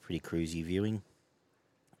 15 was pretty cruisy viewing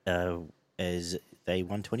as they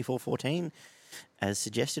won 24-14. As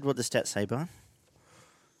suggested, what the stats say, Barn?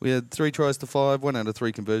 We had 3 tries to 5, 1 out of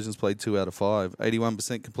 3 conversions played, 2 out of 5.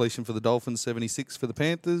 81% completion for the Dolphins, 76 for the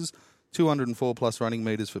Panthers. 204 plus running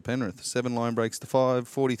metres for Penrith. 7 line breaks to 5,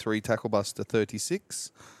 43 tackle busts to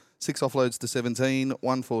 36, 6 offloads to 17,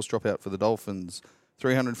 1 forced dropout for the Dolphins.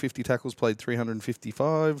 350 tackles played,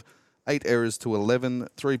 355, 8 errors to 11,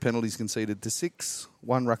 3 penalties conceded to 6,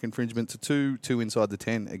 1 ruck infringement to 2, 2 inside the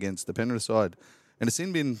 10 against the Penrith side. And a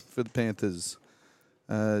sin bin for the Panthers.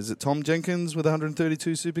 Is it Tom Jenkins with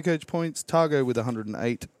 132 Supercoach points? Targo with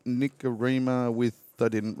 108. Nick Arima with, I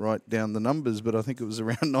didn't write down the numbers, but I think it was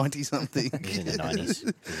around 90-something. He's in the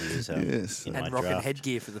 90s. He was, Yes. in my And rocking draft.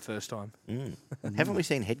 headgear for the first time. Haven't we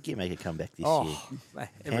seen headgear make a comeback this year?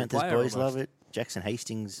 Every Panthers player boys almost. love it. Jackson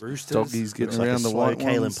Hastings. Roosters. Doggies getting Looks like around a the slow white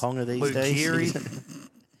Kalen ones. Ponga these Luke days. Keary.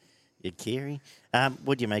 Yeah, Keary.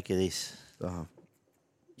 What do you make of this? What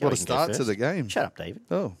a can go start to first. the game. Shut up, David.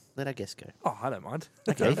 Oh, Let our guest go. Oh, I don't mind.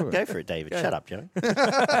 Okay, go for it, David. Shut up, Joey.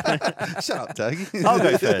 shut up, Daggy. I'll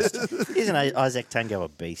go first. Isn't Isaac Tango a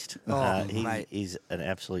beast? Oh, He mate. is an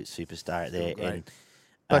absolute superstar out there. Great. And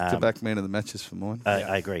Back-to-back man of the matches for mine.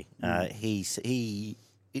 I agree.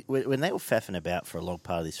 When they were faffing about for a long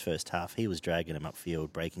part of this first half, he was dragging them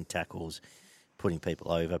upfield, breaking tackles, putting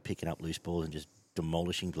people over, picking up loose balls, and just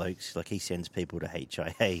demolishing blokes. Like, he sends people to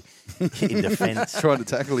HIA in defence. Trying to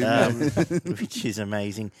tackle him. Which is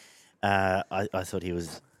amazing. I thought he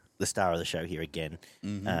was the star of the show here again,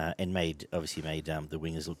 and obviously made the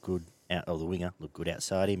wingers look good, the winger look good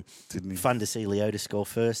outside him. Didn't he? Fun to see Leo to score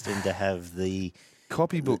first and to have the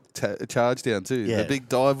Copybook charge down too. Yeah. The big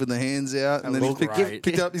dive with the hands out, and That then he's was great.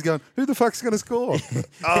 picked up. He's going, "Who the fuck's going to score?"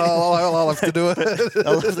 I'll have to do it.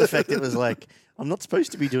 I love the fact it was like, I'm not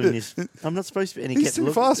supposed to be doing this. I'm not supposed to be. And He's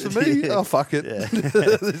too fast for me. Oh, fuck it. Yeah.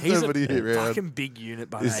 There's He's nobody a here around. fucking big unit,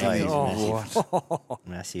 but He's hey, massive.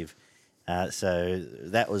 Massive. So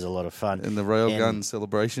that was a lot of fun. And the railgun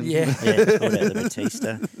celebration. Yeah. Yeah, called out the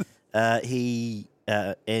Batista.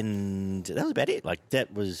 And that was about it. Like,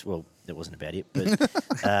 that wasn't about it, but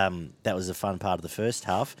that was the fun part of the first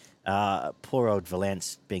half. Poor old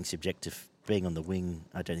Valance being subject to being on the wing,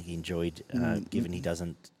 I don't think he enjoyed, given he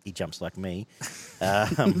jumps like me.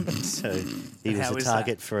 So he was How a is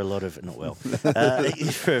target for a lot of, not well, for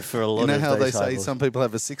a lot of You know how they those say rivals. some people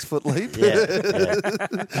have a 6-foot leap? Yeah.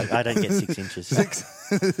 I don't get 6 inches.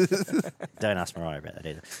 Don't ask Mariah about that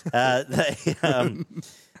either.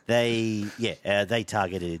 They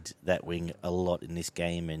targeted that wing a lot in this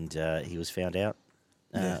game, and he was found out.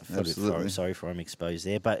 Absolutely. Sorry for him exposed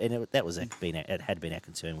there, but it had been our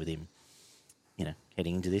concern with him.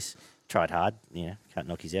 Heading into this, tried hard. Can't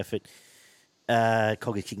knock his effort.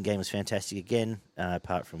 Cogger's kicking game was fantastic again,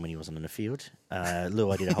 apart from when he wasn't on the field.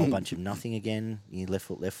 Luai did a whole bunch of nothing again. Left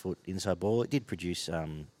foot, inside ball. It did produce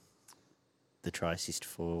the try assist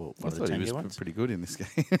for I one of the thought he Tango was ones. pretty good in this game.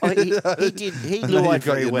 Oh, he did. He I know luaied you've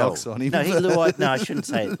got very your well. knocks on him. No, he luaied. No, I shouldn't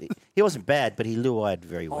say it. He wasn't bad, but he luaied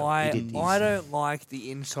very well. I He did, don't like the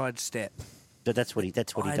inside step. But that's what he does.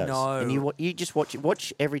 I know. And you just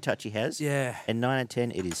watch every touch he has. Yeah. And 9 and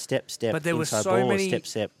 10, it is step, But there were inside so ball, many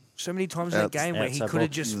step. So many times in that game where he outside could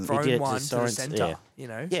have ball. just He did thrown it to one to the Sorens, centre.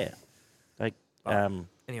 yeah. Yeah. Like,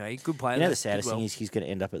 Anyway, good player. the Did saddest well. thing is he's going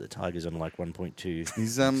to end up at the Tigers on like 1.2.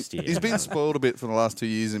 He's been spoiled a bit for the last 2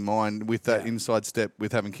 years in mine with that inside step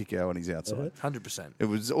with having Kickow on his outside. 100%. It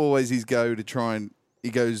was always his go to try and he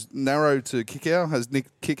goes narrow to Kickow, has Nick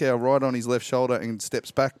Kickow right on his left shoulder and steps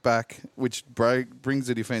back, which brings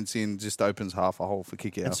the defence in, just opens half a hole for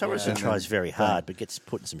Kickow. And Sorensen tries very hard, but gets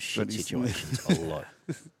put in some shit situations a lot.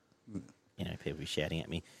 People be shouting at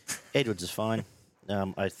me. Edwards is fine.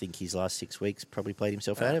 I think his last 6 weeks probably played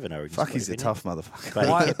himself out of an Origin. Fuck, he's a tough motherfucker.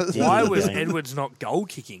 But Why was Edwards not goal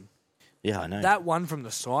kicking? Yeah, I know. That one from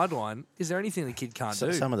the sideline, is there anything the kid can't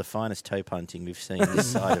do? Some of the finest toe punting we've seen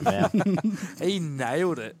this side of Mount. He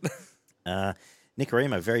nailed it.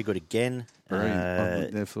 Nicarimo, very good again. I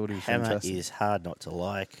thought he was Hammer fantastic. is hard not to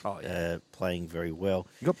like. Playing very well.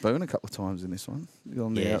 He got burned a couple of times in this one.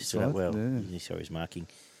 On the stood outside. up well. Yeah. You saw his marking.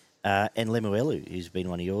 And Lemuelu, who's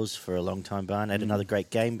been one of yours for a long time, Barn, had another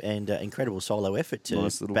great game and incredible solo effort to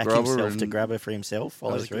Nice little back grubber himself to and- grabber for himself,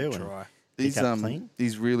 follow That was a through, good and try. pick up clean.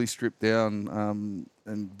 He's really stripped down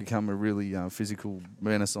and become a really physical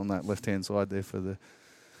menace on that left hand side there for the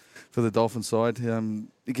Dolphins side.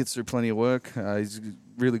 He gets through plenty of work. He's a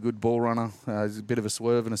really good ball runner. He's a bit of a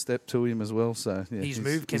swerve and a step to him as well. So He's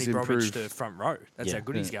moved Kenny Bromwich to front row. That's how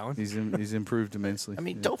good he's going. He's improved immensely. I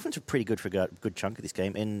mean, Dolphins were pretty good for a good chunk of this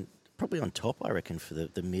game, and probably on top, I reckon, for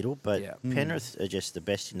the middle. But Penrith are just the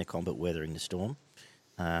best in the combat, weathering the storm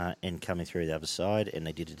and coming through the other side, and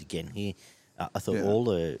they did it again here. I thought all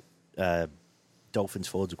the Dolphins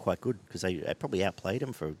forwards were quite good because they probably outplayed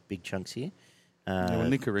them for big chunks here.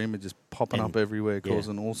 Nick Arima just popping up everywhere,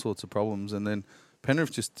 causing all sorts of problems. And then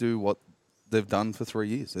Penrith just do what they've done for 3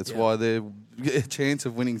 years. That's why they're a chance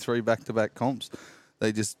of winning 3 back-to-back comps.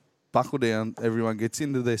 They just buckle down. Everyone gets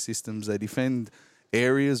into their systems. They defend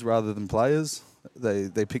areas rather than players.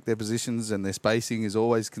 They pick their positions and their spacing is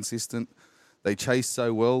always consistent. They chase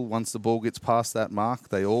so well. Once the ball gets past that mark,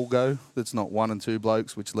 they all go. It's not 1 and 2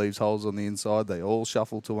 blokes, which leaves holes on the inside. They all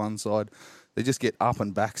shuffle to one side. They just get up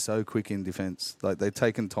and back so quick in defence. Like they've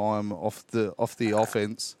taken time off the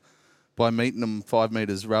offence by meeting them 5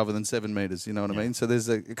 metres rather than 7 metres. You know what I mean? So there's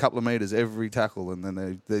a couple of metres every tackle, and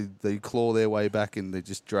then they claw their way back and they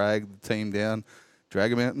just drag the team down,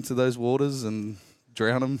 drag them out into those waters and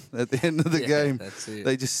drown them at the end of the game. That's it.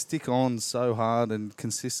 They just stick on so hard and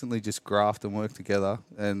consistently just graft and work together,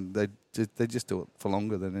 and they just do it for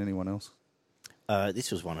longer than anyone else.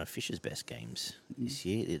 This was one of Fisher's best games this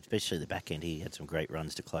year, especially the back end. He had some great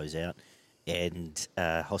runs to close out, and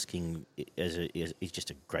Hosking is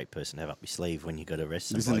just a great person to have up your sleeve when you got to rest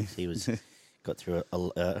some blokes. He was got through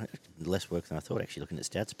less work than I thought, actually, looking at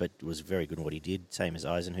stats, but was very good in what he did, same as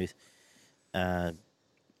Eisenhuth.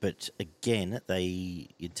 But again,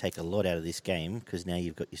 you'd take a lot out of this game because now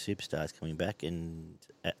you've got your superstars coming back, and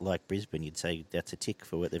like Brisbane, you'd say that's a tick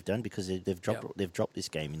for what they've done because they've dropped this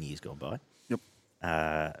game in years gone by. Yep.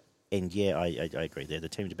 And yeah, I agree. They're the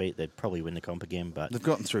team to beat. They'd probably win the comp again, but they've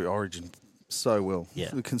gotten through Origin so well. Yeah.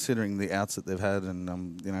 Considering the outs that they've had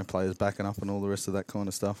and players backing up and all the rest of that kind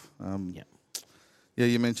of stuff. Yeah,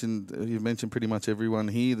 you mentioned pretty much everyone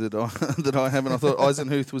here that I haven't. I thought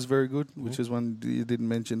Eisenhuth was very good, which is one you didn't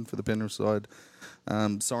mention for the Penrith side.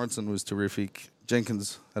 Sorensen was terrific.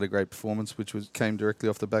 Jenkins had a great performance, which came directly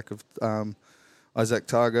off the back of Isaac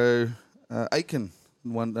Targo. Aiken,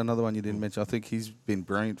 another one you didn't mention. I think he's been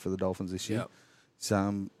brilliant for the Dolphins this year.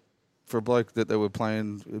 Yep. For a bloke that they were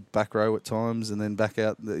playing back row at times and then back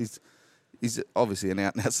out, he's obviously an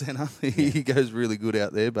out-and-out centre. He goes really good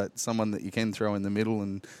out there, but someone that you can throw in the middle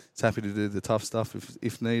and is happy to do the tough stuff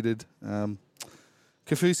if needed.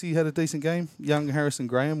 Kafusi had a decent game. Young Harrison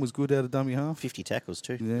Graham was good out of dummy half. 50 tackles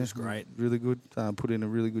too. Yeah, it was great. Really good. Put in a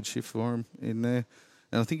really good shift for him in there.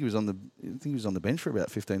 And I think he was on the bench for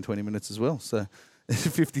about 15, 20 minutes as well. So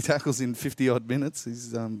 50 tackles in 50-odd minutes. He's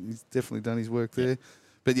definitely done his work there.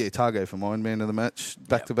 But yeah, Targo for mine, man of the match.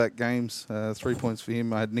 Back-to-back games, 3 points for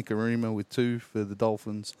him. I had Nicarima with 2 for the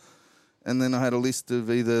Dolphins. And then I had a list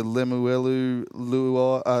of either Lemuelu,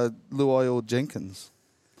 Luai or Jenkins.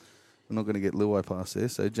 I'm not going to get Luai past there,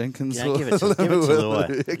 so Jenkins or give it to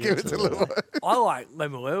Luai. Give it to Luai. I like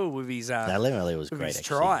Lemuelu with his Lemuelu was great, his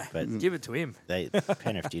actually. try. But give it to him.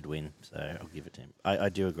 Penrith did win, so I'll give it to him. I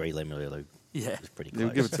do agree Lemuelu was pretty close.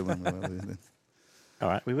 Yeah, give it to Lemuelu then. All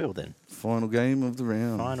right, we will then. Final game of the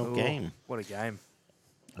round. Final game. What a game.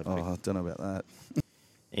 I don't know about that.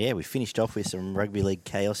 Yeah, we finished off with some rugby league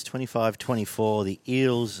chaos. 25-24, the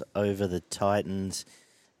Eels over the Titans.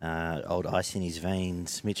 Old ice in his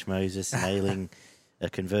veins. Mitch Moses nailing a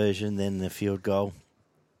conversion, then the field goal.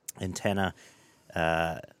 And Tanner, he's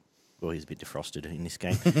a bit defrosted in this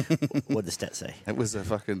game. What did the stats say?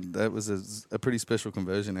 That was a pretty special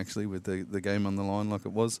conversion, actually, with the game on the line like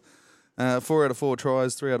it was. 4 out of 4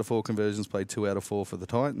 tries, 3 out of 4 conversions, played 2 out of 4 for the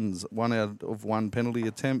Titans. 1 out of 1 penalty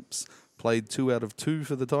attempts, played 2 out of 2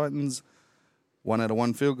 for the Titans. 1 out of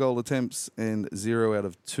 1 field goal attempts, and 0 out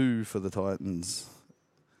of 2 for the Titans.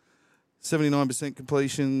 79%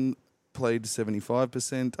 completion, played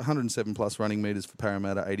 75%. 107 plus running metres for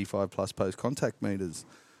Parramatta, 85 plus post-contact metres.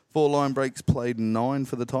 4 line breaks, played 9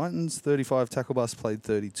 for the Titans. 35 tackle busts, played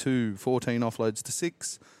 32. 14 offloads to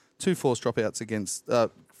 6. 2 forced dropouts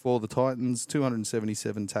for the Titans.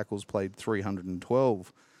 277 tackles, played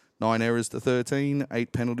 312. 9 errors to 13.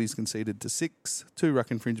 8 penalties conceded to 6. 2 ruck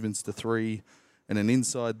infringements to 3. And an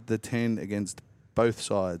inside the 10 against both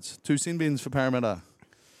sides. 2 sin bins for Parramatta.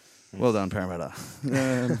 Well done, Parramatta.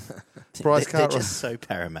 Bryce Cartwright. They're just so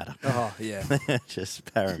Parramatta. Oh, yeah.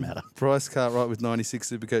 Just Parramatta. Bryce Cartwright with 96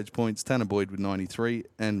 Supercoach points. Tanner Boyd with 93.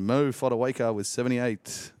 And Mo Fodawaker with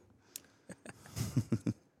 78.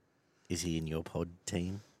 Is he in your pod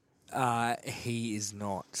team? He is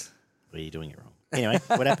not. Well, you're doing it wrong. Anyway,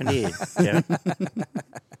 what happened here, Jeremy?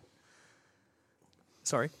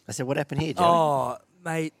 Sorry? I said, what happened here, Jeremy? Oh,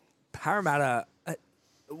 mate, Parramatta,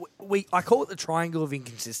 I call it the triangle of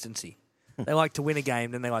inconsistency. They like to win a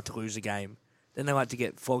game, then they like to lose a game. Then they like to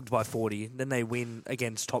get flogged by 40. Then they win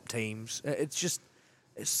against top teams. It's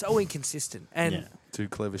so inconsistent. And Too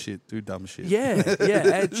clever shit, too dumb shit. Yeah.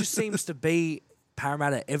 It just seems to be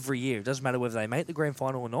Parramatta every year. It doesn't matter whether they make the grand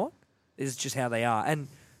final or not. It's just how they are. And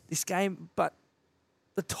this game, but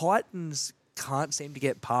the Titans can't seem to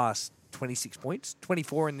get past 26 points,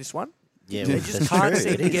 24 in this one. Yeah, they just can't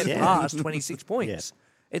seem to get past 26 points.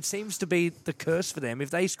 Yeah. It seems to be the curse for them. If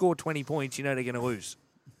they score 20 points, you know they're going to lose.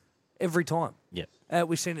 Every time. Yeah.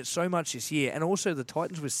 We've seen it so much this year. And also the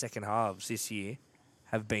Titans with second halves this year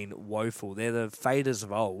have been woeful. They're the faders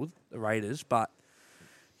of old, the Raiders, but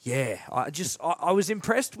Yeah, I was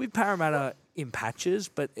impressed with Parramatta in patches,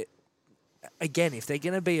 but again, if they're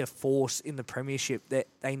going to be a force in the premiership,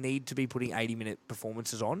 they need to be putting 80-minute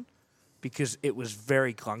performances on because it was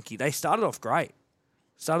very clunky. They started off great,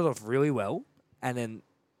 started off really well, and then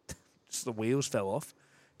just the wheels fell off.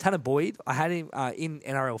 Tanner Boyd, I had him in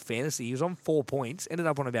NRL Fantasy. He was on 4 points, ended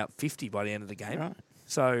up on about 50 by the end of the game. Right.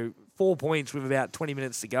 So 4 points with about 20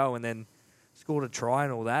 minutes to go, and then scored a try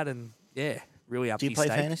and all that, and yeah. Really up. Do you play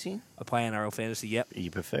fantasy? I play NRL fantasy. Yep. You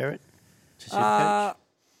prefer it to Supercoach,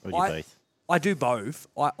 or do you both? I do both.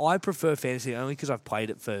 I prefer fantasy only because I've played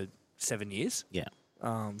it for 7 years. Yeah.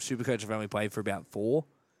 Supercoach I've only played for about 4.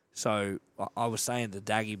 So I was saying to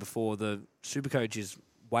Daggy before, the Supercoach is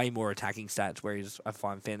way more attacking stats, whereas I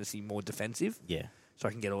find fantasy more defensive. Yeah. So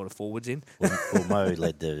I can get all the forwards in. Well, Mo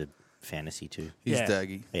led the fantasy too. He's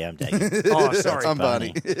Daggy. Yeah, I'm Daggy. Oh, sorry, I'm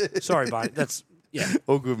Barney. Sorry, Barney. That's. Yeah.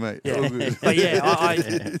 All good, mate. Yeah. All good. But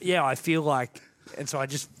I feel like, and so I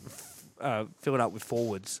just fill it up with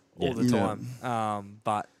forwards all the time.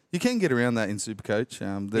 But you can get around that in Supercoach.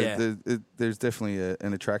 There's definitely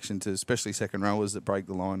an attraction to, especially second rowers that break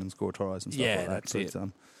the line and score tries and stuff like that.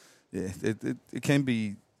 That's it. It can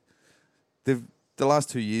be. The last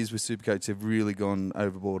 2 years with Supercoach, they've really gone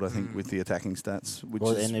overboard, I think, with the attacking stats.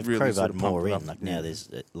 And they've really crowbarred more in. Like now there's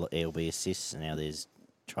LB assists, and now there's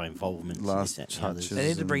try involvement. Last touches. They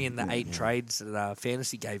need to bring in the 8 trades that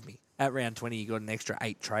Fantasy gave me. At round 20, you got an extra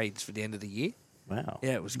 8 trades for the end of the year. Wow.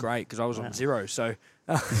 Yeah, it was great because I was on 0. So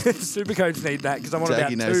Supercoach need that because I'm on Jaggy about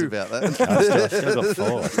 2. knows about that. I've still got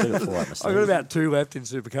 4. I've still got 4 up my sleeve. I've got about 2 left in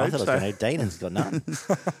Supercoach. I thought I was going to Danon's got none.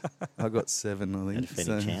 I've got 7, I think.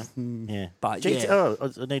 Defending champ. Yeah. But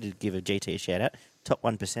GT, I need to give a GT a shout out. Top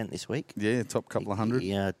 1% this week. Yeah, top couple of hundred.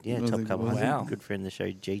 Yeah, top couple of hundred. Wow. Good friend of the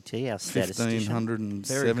show, GT, our statistician.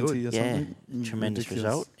 1,570 or something. Yeah, tremendous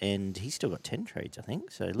result. And he's still got 10 trades, I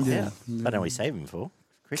think. So look out. I don't know what he's saving for.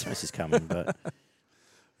 Christmas is coming, but...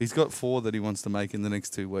 He's got 4 that he wants to make in the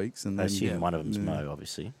next 2 weeks. And I then, assume one of them's Mo,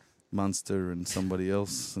 obviously. Munster and somebody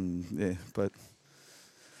else. And but...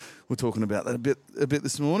 We're talking about that a bit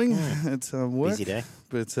this morning at work. Busy day.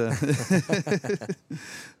 But...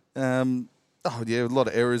 a lot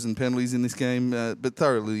of errors and penalties in this game, but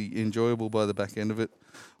thoroughly enjoyable by the back end of it.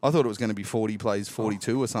 I thought it was going to be 40 plays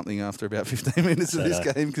 42 or something after about 15 minutes of this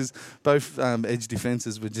game because both edge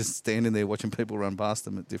defences were just standing there watching people run past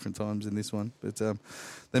them at different times in this one. But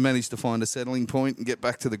they managed to find a settling point and get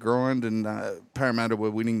back to the grind, and Parramatta were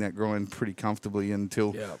winning that grind pretty comfortably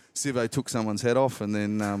until Sivo took someone's head off, and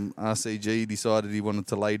then RCG decided he wanted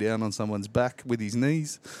to lay down on someone's back with his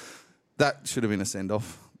knees. That should have been a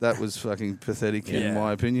send-off. That was fucking pathetic in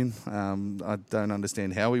my opinion. I don't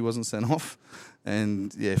understand how he wasn't sent off.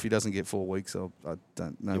 And, if he doesn't get 4 weeks, I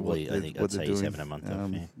don't know what they're doing. He's having a month off,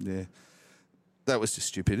 That was just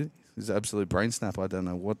stupidity. It was an absolute brain snap. I don't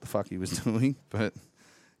know what the fuck he was doing. But,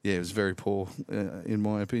 it was very poor, in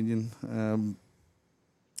my opinion.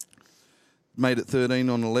 Made it 13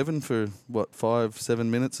 on 11 for, 5-7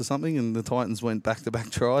 minutes or something. And the Titans went back-to-back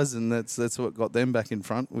tries, and that's what got them back in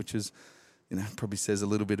front, which is... probably says a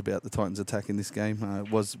little bit about the Titans' attack in this game.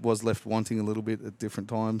 Was left wanting a little bit at different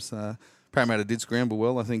times. Parramatta did scramble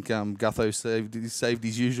well. I think Gutho saved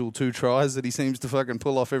his usual 2 tries that he seems to fucking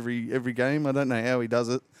pull off every game. I don't know how he does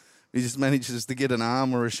it. He just manages to get an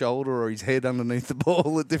arm or a shoulder or his head underneath the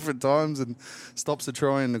ball at different times and stops a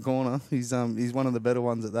try in the corner. He's one of the better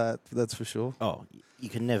ones at that. That's for sure. Oh, you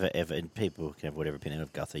can never ever, and people can have whatever opinion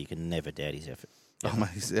of Gutho, you can never doubt his effort. Oh,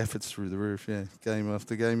 mate, his effort's through the roof, Game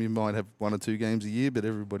after game. You might have 1 or 2 games a year, but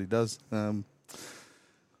everybody does. Some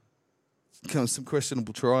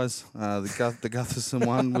questionable tries. The Gutherson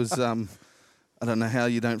one was... I don't know how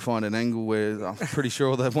you don't find an angle where I'm pretty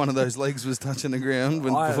sure that one of those legs was touching the ground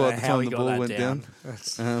before the time the ball went down.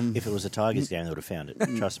 If it was a Tigers game, they would have found it.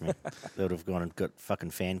 Trust me. They would have gone and got fucking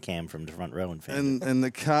fan cam from the front row and found it. And the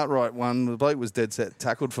Cartwright one, the bloke was dead set,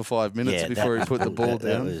 tackled for 5 minutes before he put the ball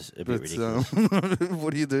down. That was a bit ridiculous.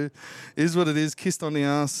 What do you do? Is what it is. Kissed on the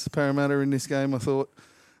arse, Parramatta in this game, I thought.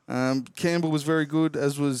 Campbell was very good,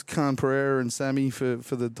 as was Khan Pereira and Sammy for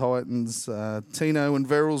the Titans. Tino and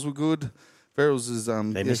Verrills were good. Verrills is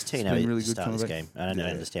they missed Tino at really the good start of this game. I don't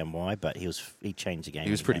understand why, but he changed the game.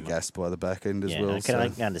 He was pretty gassed by the back end as well. I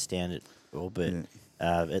can understand it all, but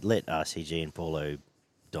it let RCG and Paulo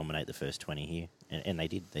dominate the first 20 here, and they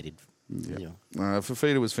did.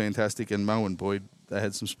 Fafita was fantastic, and Mo and Boyd, they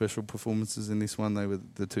had some special performances in this one. They were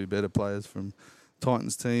the 2 better players from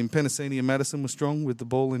Titans team. Penasini and Madison were strong with the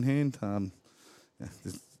ball in hand.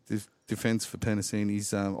 The defence for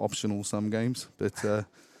Penasini's optional some games, but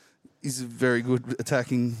he's very good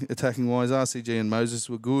attacking wise. RCG and Moses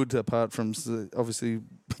were good, apart from obviously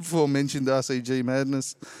before mentioned RCG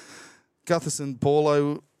madness. Gutherson,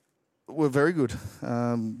 Paulo were very good.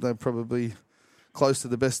 They're probably close to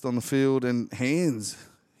the best on the field. And Hands,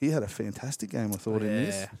 he had a fantastic game, I thought, in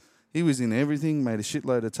this. He was in everything, made a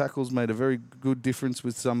shitload of tackles, made a very good difference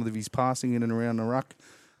with some of his passing in and around the ruck.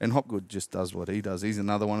 And Hopgood just does what he does. He's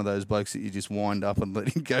another one of those blokes that you just wind up and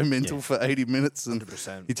let him go mental for 80 minutes. And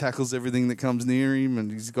 100%. He tackles everything that comes near him,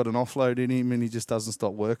 and he's got an offload in him, and he just doesn't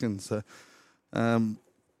stop working. So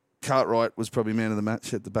Cartwright was probably man of the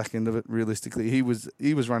match at the back end of it, realistically. He was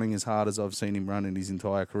running as hard as I've seen him run in his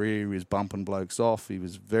entire career. He was bumping blokes off. He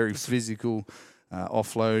was very physical,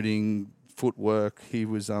 offloading, footwork. He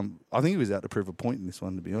was, I think he was out to prove a point in this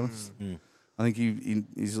one, to be honest. I think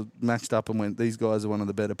he's matched up and went, these guys are one of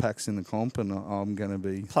the better packs in the comp, and I'm going to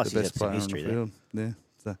be the best player on the field. Yeah,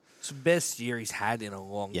 it's the best year he's had in a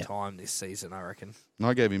long time this season, I reckon. And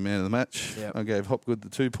I gave him man of the match. Yep. I gave Hopgood the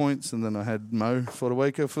 2 points, and then I had Mo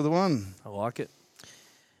Fodawaker for the 1. I like it.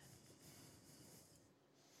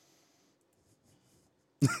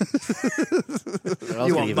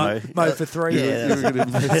 You want Mo for 3? Yeah,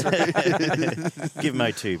 give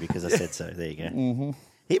Mo 2 because I said so. There you go. Mm-hmm.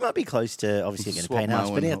 He might be close to obviously going to pay now.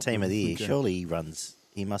 But our Hopgood. team of the year, surely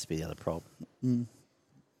he must be the other prop.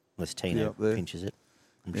 Unless Tino pinches it.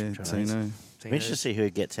 I'm Yeah, sure Tino. I'm interested to see who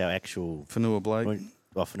gets our actual... Fanua Blake.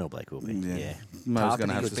 Well, Fanua Blake will be, yeah. Mo's going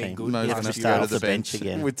to have to start go off to the bench bench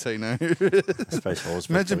again with Tino. I suppose Hall's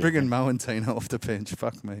Imagine bringing Mo and Tino off the bench.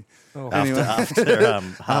 Fuck me. Oh. Anyway.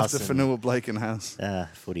 After Fanua Blake and House.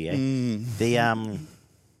 Footy, eh?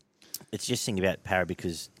 It's just thinking about Parra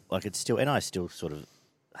because it's still... And I still sort of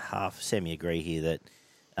half semi-agree here that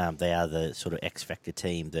they are the sort of X-Factor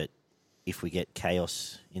team that if we get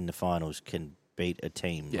chaos in the finals can beat a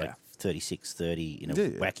team like 36-30 in a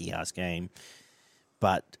wacky-ass game.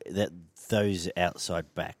 But those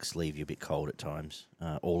outside backs leave you a bit cold at times,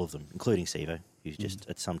 all of them, including Sivo, who's just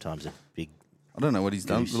at sometimes a big... I don't know what he's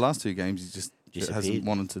done. The last 2 games, he's just hasn't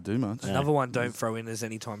wanted to do much. Another one, don't throw in as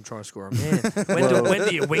any time trying to score a man. When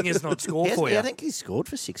do your wingers not score for you? I think he scored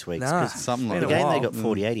for 6 weeks. Nah, something like the that. game they got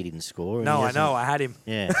 48, he didn't score. No, I know. I had him.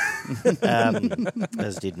 Yeah.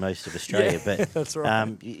 As did most of Australia. But that's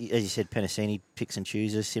right. as you said, Penasini picks and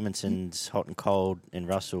chooses. Simonson's hot and cold, and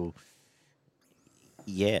Russell...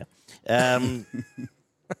 Yeah.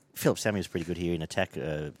 Philip Samuel's pretty good here in attack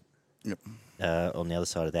on the other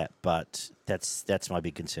side of that. But that's my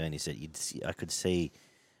big concern is that I could see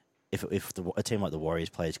if a team like the Warriors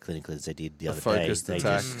plays clinically as they did the other day,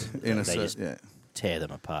 they just tear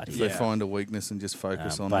them apart. If they find a weakness and just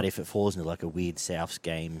focus on it. But if it falls into like a weird Souths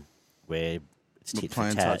game where it's tit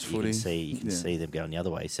for tat, you can see them going the other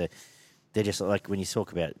way. So they're just like when you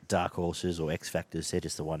talk about dark horses or X factors, they're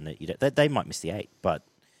just the one that they might miss the 8, but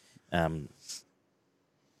I'm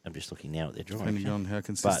just looking now at their drawing. Depending on how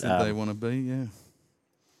consistent they want to be,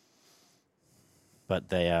 But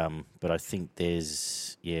but I think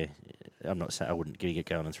there's I'm not saying I wouldn't get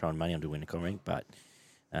going and throwing money onto win a coin, but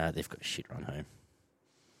they've got a shit run home.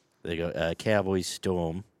 They got Cowboys,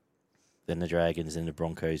 Storm, then the Dragons, then the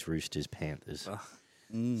Broncos, Roosters, Panthers.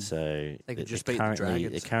 So they could just beat the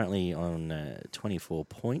Dragons. They're currently on 24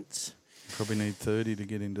 points. Probably need 30 to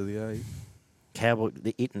get into the 8.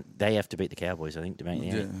 They have to beat the Cowboys, I think, to make the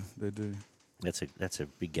 8. Yeah, they do. That's a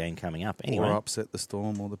big game coming up. Anyway, or upset the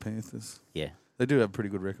Storm or the Panthers. Yeah, they do have a pretty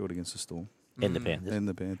good record against the Storm and the Panthers. And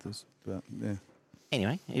the Panthers, but yeah.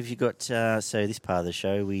 Anyway, if you got so this part of the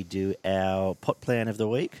show, we do our pot plan of the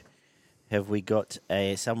week. Have we got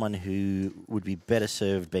someone who would be better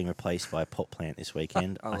served being replaced by a pot plant this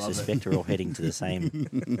weekend? I suspect we're all heading to the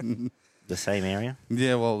same area.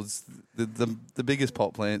 Yeah, well, it's the biggest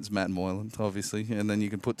pot plant's Matt Moylan, obviously, and then you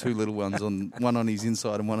can put 2 little ones on, one on his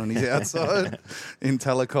inside and one on his outside, in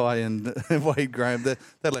Talakai and Wade Graham.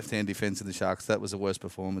 That left-hand defence of the Sharks, that was the worst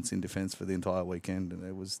performance in defence for the entire weekend, and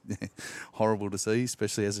it was horrible to see,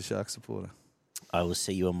 especially as a Sharks supporter. I will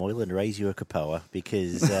see you a Moylan and raise you a Kapoa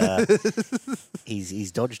because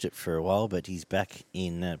he's dodged it for a while, but he's back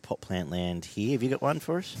in pot plant land here. Have you got one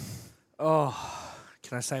for us? Oh,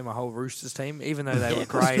 can I say my whole Roosters team? Even though they were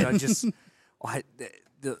great,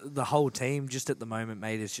 the whole team just at the moment,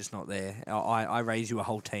 mate, is just not there. I raise you a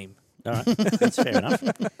whole team. All right, that's fair enough.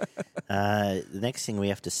 The next thing we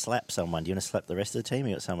have to slap someone. Do you want to slap the rest of the team or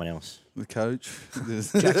you got someone else? The coach.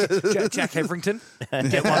 Jack Heverington.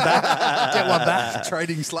 Get one back.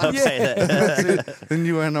 Trading slaps. The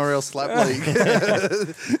new NRL slap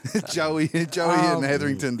league. Joey and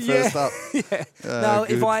Hetherington first up. Yeah. No,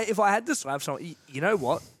 if I had to slap someone, you know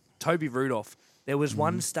what? Toby Rudolph. There was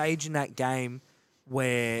one stage in that game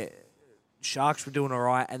where Sharks were doing all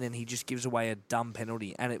right, and then he just gives away a dumb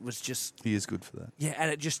penalty, and it was just... He is good for that. Yeah,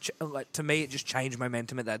 and it just, to me, it just changed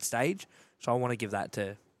momentum at that stage. So I want to give that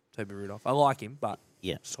to Toby Rudolph. I like him, but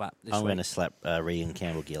slap this I'm week. going to slap Regan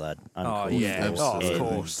Campbell-Gillard. Yeah. Of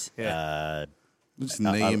course. Yeah. Just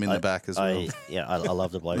knee him in the back as well. I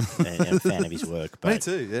love the bloke and I'm a fan of his work. But Me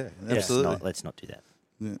too, yeah, absolutely. Let's not do that.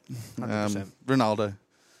 Yeah. 100%. Ronaldo.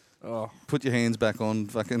 Oh. Put your hands back on,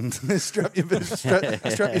 fucking strap your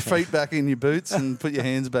feet back in your boots and put your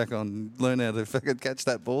hands back on. Learn how to fucking catch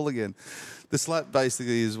that ball again. The slap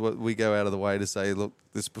basically is what we go out of the way to say, look,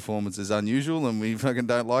 this performance is unusual and we fucking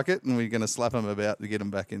don't like it, and we're going to slap him about to get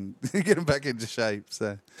him back in, get him back into shape.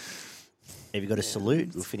 So, have you got a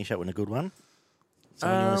salute? We'll finish up with a good one.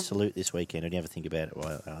 Someone you want to salute this weekend? Or do you ever think about it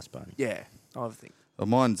while I ask Barney? Yeah, I think. Well,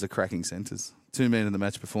 mine's the cracking centres. 2 men in the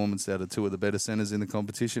match performance out of 2 of the better centres in the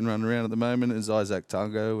competition running around at the moment is Isaac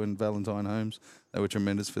Targo and Valentine Holmes. They were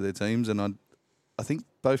tremendous for their teams, and I think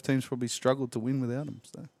both teams probably struggled to win without them.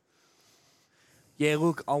 So. Yeah,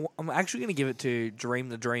 look, I'm actually going to give it to Dream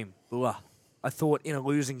the Dream. Ua. I thought in a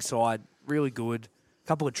losing side, really good.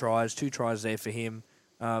 Couple of tries, 2 tries there for him.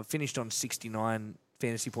 Finished on 69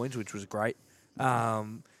 fantasy points, which was great.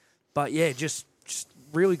 But yeah, just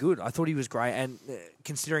really good. I thought he was great. And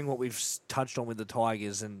considering what we've touched on with the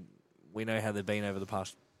Tigers, and we know how they've been over the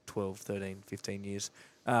past 12, 13, 15 years.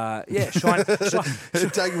 Shine.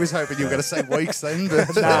 Daggy was hoping you were going to say weeks then.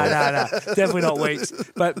 But No. Definitely not weeks.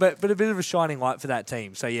 But a bit of a shining light for that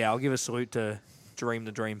team. So, yeah, I'll give a salute to Dream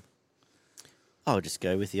the Dream. I'll just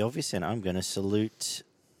go with the obvious, and I'm going to salute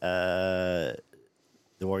the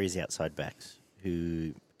Warriors outside backs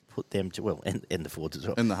who put them to, and the forwards as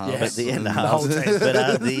well. And the halves. Yes. And the whole halves. team. But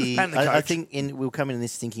And the coach. I think we'll come in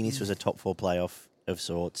this thinking this was a top 4 playoff of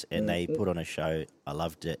sorts, and they put on a show. I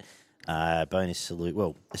loved it. Bonus salute.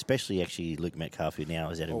 Well, especially actually Luke Metcalf, who now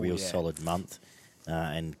has had a real solid month,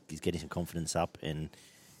 and he's getting some confidence up. And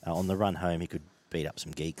on the run home, he could beat up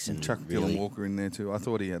some geeks and chuck really Dylan Walker in there too. I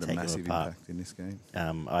thought he had a massive impact in this game.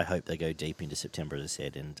 I hope they go deep into September, as I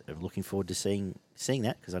said, and I'm looking forward to seeing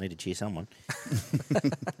that because I need to cheer someone.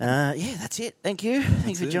 That's it. Thank you.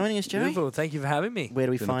 Thanks for joining us, Joey. Beautiful. Thank you for having me. Where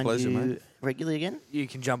do we Been find a pleasure, you mate. regularly again? You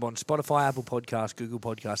can jump on Spotify, Apple Podcasts, Google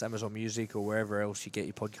Podcasts, Amazon Music, or wherever else you get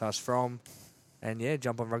your podcasts from. And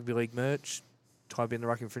jump on Rugby League merch, type in the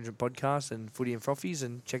Ruck Infringement podcast and Footy and Frothies,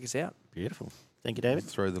 and check us out. Beautiful. Thank you, David.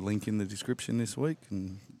 We'll throw the link in the description this week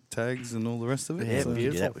and tags and all the rest of it. Yeah, So we'll do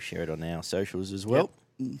beautiful. that. We'll share it on our socials as well.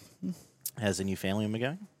 Yep. How's the new family member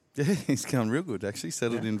going? Yeah, he's going real good, actually.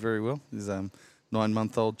 Settled in very well. He's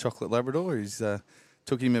 9-month-old chocolate Labrador. He's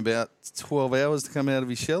took him about 12 hours to come out of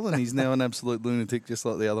his shell, and he's now an absolute lunatic, just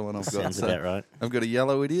like the other one I've got. Sounds about right. I've got a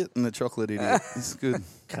yellow idiot and a chocolate idiot. It's good.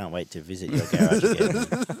 Can't wait to visit your garage again.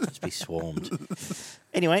 Just be swarmed.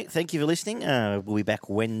 Anyway, thank you for listening. We'll be back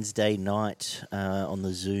Wednesday night on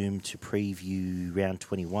the Zoom to preview round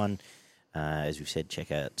 21. As we've said, check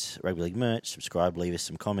out Rugby League merch, subscribe, leave us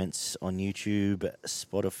some comments on YouTube,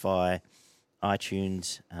 Spotify,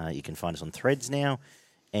 iTunes. You can find us on Threads now,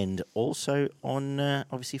 and also on,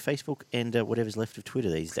 obviously, Facebook and whatever's left of Twitter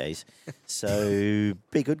these days. So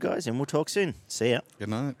be good, guys, and we'll talk soon. See ya. Good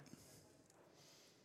night.